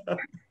kidding.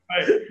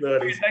 Right.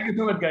 Okay, thank you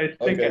so much, guys.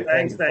 Take care.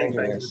 Thanks,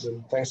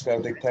 Karthik. Thanks,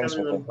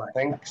 everyone.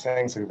 Thanks,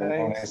 everyone. Have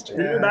a nice day.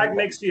 We'll be back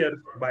next year.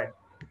 Bye.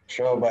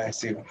 Sure, bye.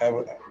 See you. Have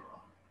a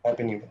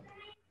happy New Year.